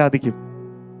എങ്ങനെ ആരാധിക്കും?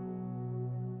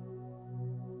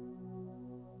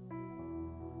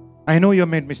 I know you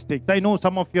have made mistakes. I know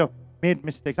some of you have made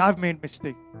mistakes. I've made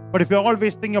mistakes. But if you're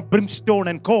always thinking of brimstone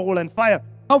and coal and fire,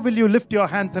 how will you lift your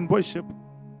hands and worship?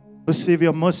 Receive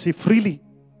your mercy freely.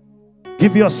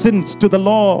 Give your sins to the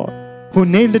Lord who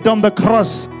nailed it on the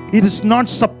cross. It is not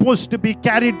supposed to be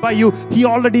carried by you. He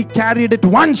already carried it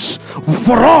once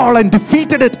for all and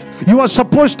defeated it. You are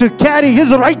supposed to carry His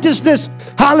righteousness.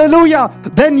 Hallelujah.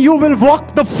 Then you will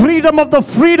walk the freedom of the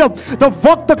freedom.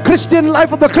 Walk the Christian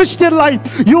life of the Christian life.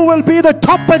 You will be the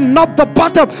top and not the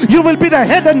bottom. You will be the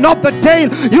head and not the tail.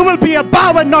 You will be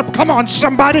above and not, come on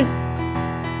somebody.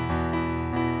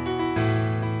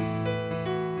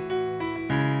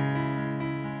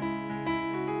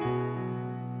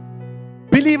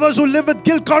 Believers who live with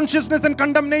guilt consciousness and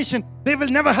condemnation, they will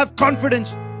never have confidence.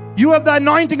 You have the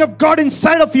anointing of God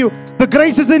inside of you. The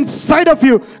grace is inside of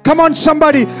you. Come on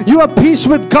somebody. You have peace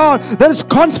with God. There is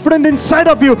confidence inside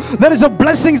of you. There is a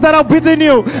blessings that are within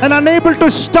you and unable to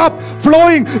stop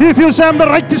flowing if you say, I'm the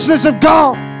righteousness of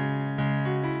God.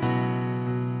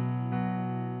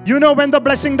 You know when the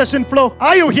blessing doesn't flow.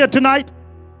 Are you here tonight?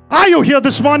 Are you here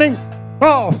this morning?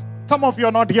 Oh, some of you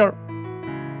are not here.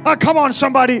 Oh, come on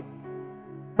somebody.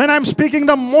 When I'm speaking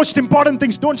the most important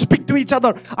things, don't speak to each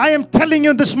other. I am telling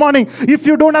you this morning, if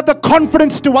you don't have the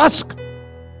confidence to ask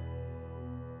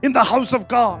in the house of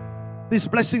God, these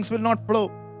blessings will not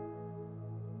flow.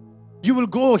 You will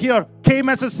go here, came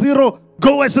as a zero,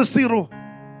 go as a zero.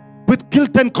 With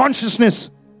guilt and consciousness,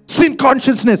 sin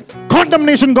consciousness,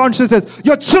 condemnation consciousness.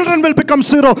 Your children will become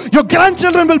zero. Your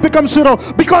grandchildren will become zero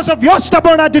because of your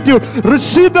stubborn attitude.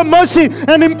 Receive the mercy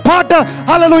and impart a,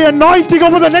 hallelujah, anointing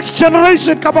over the next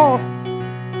generation. Come on.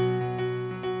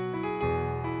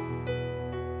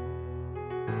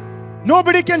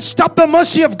 Nobody can stop the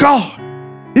mercy of God.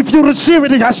 If you receive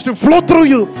it, it has to flow through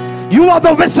you. You are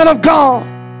the vessel of God.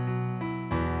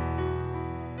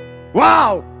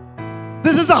 Wow.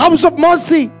 This is the house of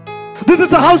mercy. This is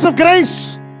the house of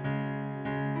grace.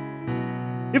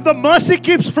 If the mercy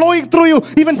keeps flowing through you,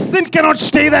 even sin cannot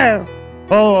stay there.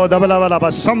 Oh,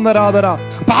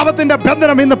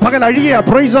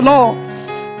 praise the Lord.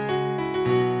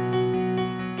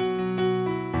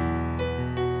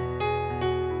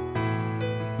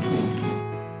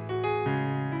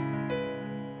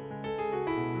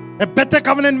 A better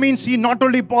covenant means He not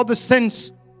only bore the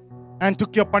sins and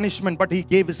took your punishment, but He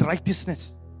gave His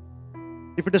righteousness.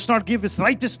 If it does not give His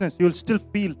righteousness, you will still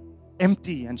feel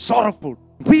empty and sorrowful,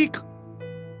 weak,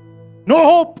 no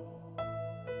hope.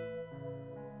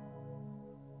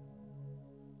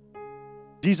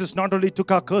 Jesus not only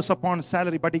took our curse upon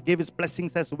salary, but He gave His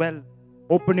blessings as well.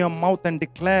 Open your mouth and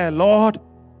declare, Lord,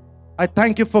 I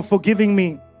thank You for forgiving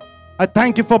me. I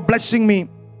thank You for blessing me.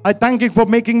 I thank You for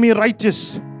making me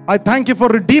righteous. I thank You for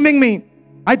redeeming me.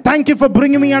 I thank You for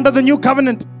bringing me under the new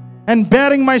covenant and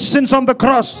bearing my sins on the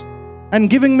cross and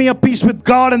giving me a peace with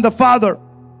God and the Father.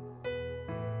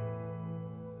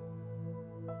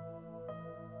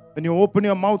 When you open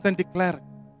your mouth and declare it,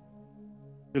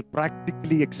 you'll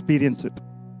practically experience it.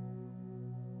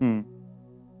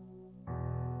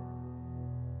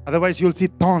 Otherwise, you'll see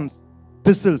thorns,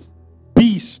 thistles,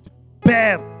 beast,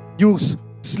 bear. You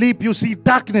sleep, you see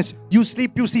darkness. You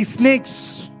sleep, you see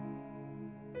snakes.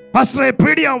 Pastor,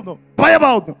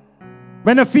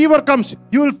 when a fever comes,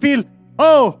 you will feel,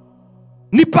 oh,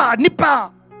 Nipa.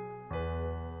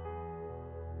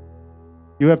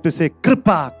 You have to say,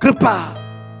 Kripa.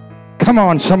 Come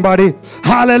on, somebody.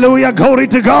 Hallelujah. Glory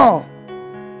to God.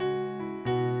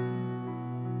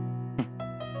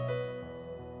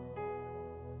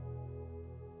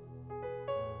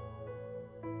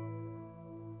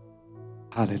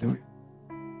 Hallelujah.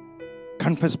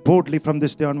 Confess boldly from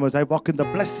this day onwards. I walk in the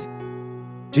blessing.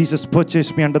 Jesus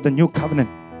purchased me under the new covenant.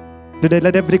 Today,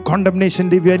 let every condemnation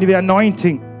leave you, any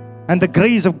anointing and the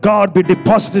grace of God be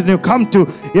deposited in you. Come to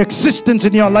existence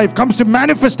in your life. Comes to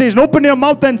manifestation. Open your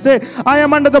mouth and say, I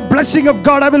am under the blessing of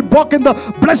God. I will walk in the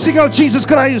blessing of Jesus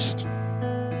Christ.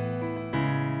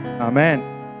 Amen.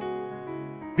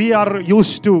 We are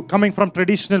used to coming from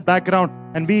traditional background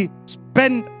and we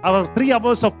spend our 3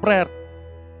 hours of prayer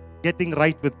getting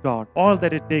right with God. All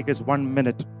that it takes is 1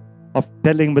 minute of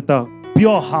telling with a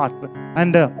pure heart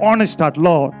and an honest heart,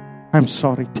 Lord, I'm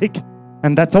sorry, take it.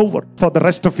 And that's over for the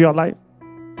rest of your life.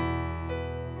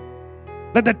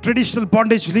 Let that traditional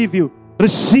bondage leave you.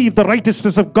 Receive the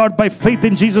righteousness of God by faith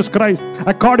in Jesus Christ.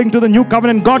 According to the new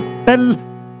covenant, God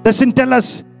doesn't tell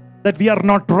us that we are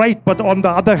not right, but on the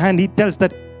other hand, He tells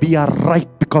that we are right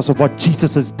because of what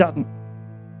Jesus has done.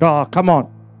 Oh, come on.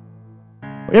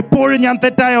 എപ്പോഴും ഞാൻ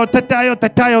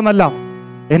തെറ്റായോ എന്നല്ല,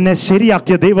 എന്നെ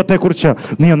ശരിയാക്കിയ ദൈവത്തെ കുറിച്ച്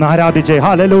നീ ഒന്ന് ആരാധിച്ചേ.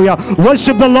 Hallelujah.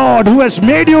 Worship the Lord who has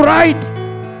made you right.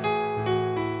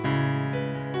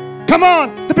 Come on,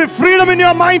 to be freedom in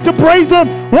your mind to praise Him,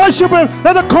 worship Him.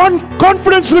 Let the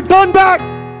confidence return back.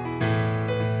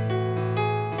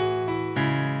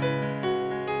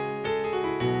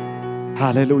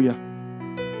 Hallelujah.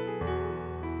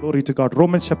 Glory to God.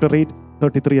 Romans chapter 8,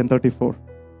 33 and 34.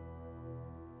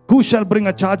 Who shall bring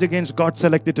a charge against God's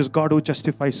elect? It is God who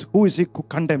justifies. Who is He who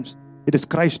condemns? It is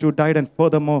Christ who died and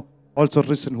furthermore also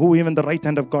risen, who even the right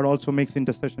hand of God also makes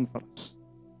intercession for us.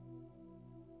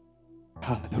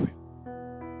 Hallelujah.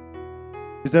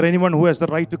 Is there anyone who has the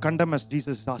right to condemn us?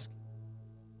 Jesus is asking.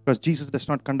 Because Jesus does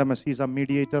not condemn us. He is a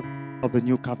mediator of the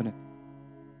new covenant.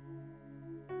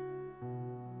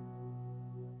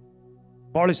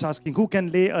 Paul is asking, who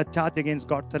can lay a charge against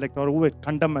God's elect, or who will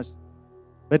condemn us?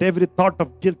 Let every thought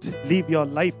of guilt leave your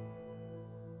life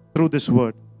through this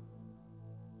word.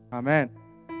 Amen.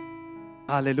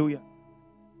 Hallelujah.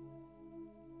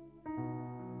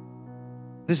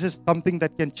 This is something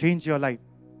that can change your life.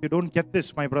 If you don't get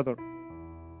this, my brother,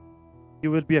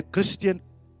 you will be a Christian,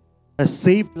 a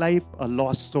saved life, a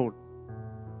lost soul.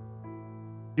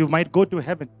 You might go to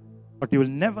heaven, but you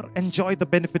will never enjoy the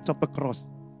benefits of the cross.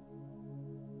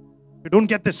 If you don't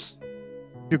get this,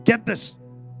 if you get this,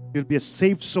 you'll be a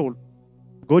saved soul.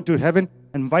 Go to heaven,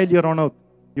 and while you're on earth,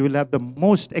 you will have the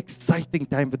most exciting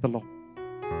time with the Lord.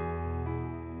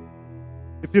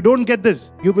 If you don't get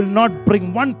this, you will not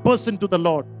bring one person to the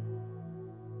Lord.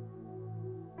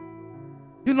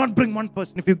 You will not bring one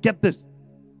person. If you get this,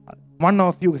 one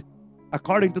of you,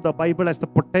 according to the Bible, has the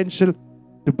potential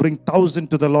to bring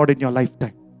 1,000 to the Lord in your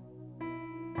lifetime.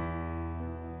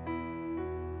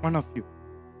 One of you.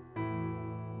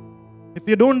 If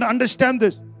you don't understand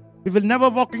this, you will never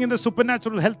walking in the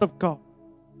supernatural health of God.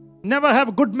 Never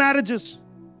have good marriages.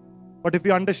 But if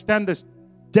you understand this,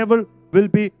 devil will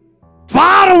be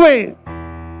far away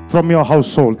from your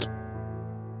household.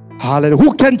 Hallelujah.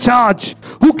 Who can charge?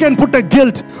 Who can put a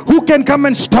guilt? Who can come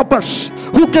and stop us?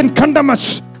 Who can condemn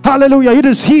us? Hallelujah. It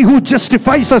is He who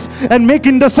justifies us and make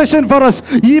intercession for us.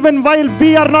 Even while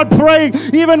we are not praying,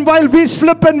 even while we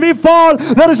slip and we fall,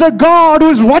 there is a God who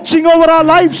is watching over our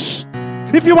lives.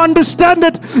 If you understand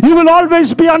it, you will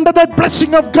always be under that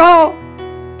blessing of God.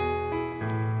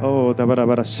 Oh,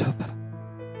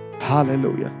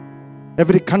 hallelujah.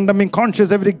 Every condemning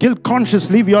conscience, every guilt conscience,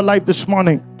 leave your life this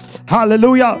morning.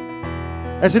 Hallelujah.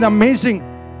 As in amazing,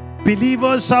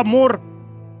 believers are more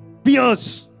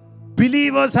fierce.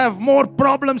 Believers have more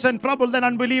problems and trouble than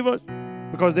unbelievers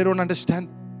because they don't understand.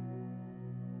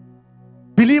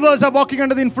 Believers are walking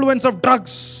under the influence of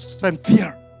drugs and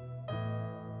fear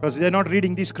because they're not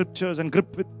reading these scriptures and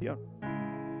gripped with fear.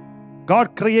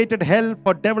 God created hell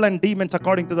for devil and demons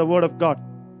according to the word of God.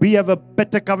 We have a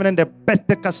better covenant, a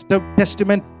better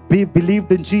testament. We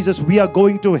believed in Jesus. We are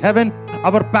going to heaven.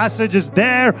 Our passage is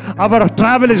there. Our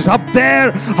travel is up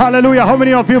there. Hallelujah. How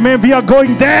many of you may we are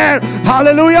going there?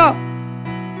 Hallelujah.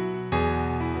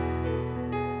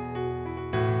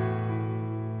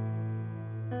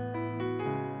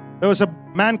 There was a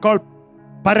man called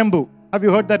Parambu. Have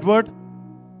you heard that word?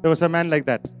 There was a man like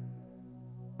that.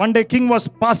 One day king was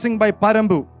passing by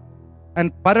Parambu,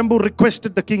 and Parambu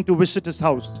requested the king to visit his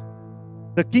house.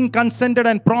 The king consented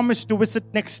and promised to visit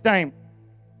next time.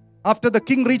 After the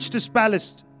king reached his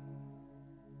palace,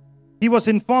 he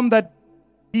informed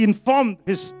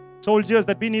his soldiers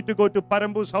that we need to go to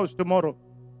Parambu's house tomorrow.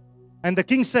 And the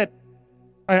king said,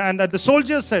 and the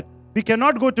soldiers said, we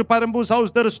cannot go to Parambu's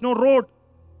house. There is no road.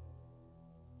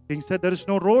 King said, there is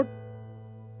no road?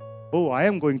 Oh, I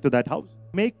am going to that house.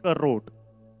 Make a road.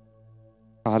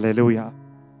 Hallelujah.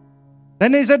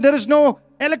 Then he said, there is no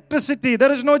electricity.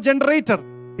 There is no generator.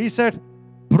 He said,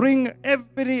 bring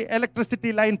every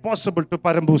electricity line possible to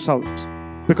Parambu's house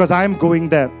because I am going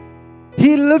there.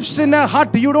 He lives in a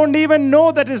hut. You don't even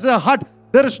know that is a hut.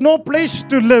 There is no place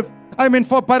to live. I mean,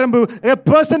 for Parambu, a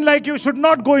person like you should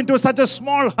not go into such a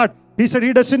small hut. He said,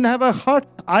 he doesn't have a hut.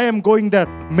 I am going there.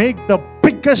 Make the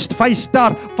biggest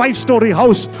 5-story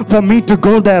house for me to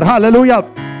go there. Hallelujah.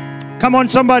 Come on,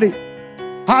 somebody.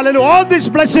 Hallelujah. All this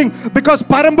blessing because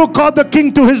Parambu called the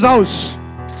king to his house.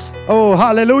 Oh,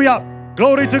 hallelujah.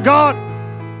 Glory to God.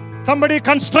 Somebody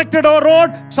constructed a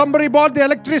road. Somebody bought the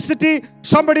electricity.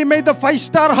 Somebody made the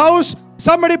 5-star house.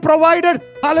 Somebody provided,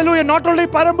 hallelujah, not only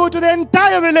Parambu to the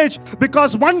entire village,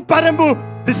 because one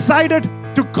Parambu decided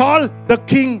to call the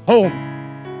king home.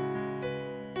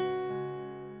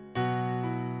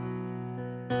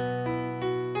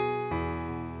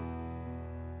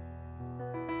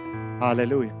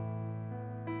 Hallelujah.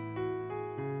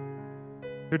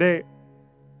 Today,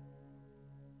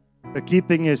 the key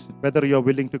thing is whether you're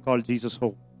willing to call Jesus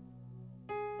home.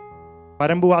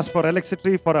 Parambu asked for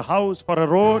electricity, for a house, for a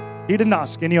road. He didn't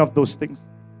ask any of those things.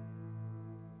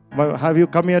 Have you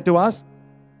come here to ask?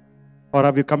 Or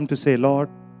have you come to say, Lord,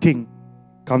 King,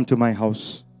 come to my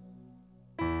house?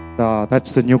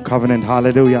 That's the new covenant.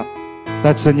 Hallelujah.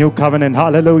 That's the new covenant.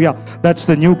 Hallelujah. That's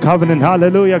the new covenant.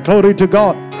 Hallelujah. Glory to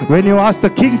God. When you ask the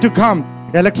King to come,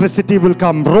 electricity will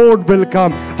come, road will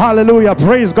come. Hallelujah.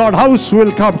 Praise God. House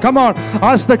will come. Come on.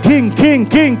 Ask the King, King,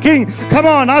 King, King. Come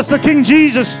on. Ask the King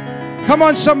Jesus. Come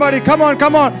on, somebody. Come on,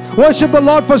 come on. Worship the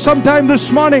Lord for some time this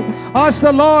morning. Ask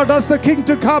the Lord, ask the King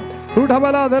to come.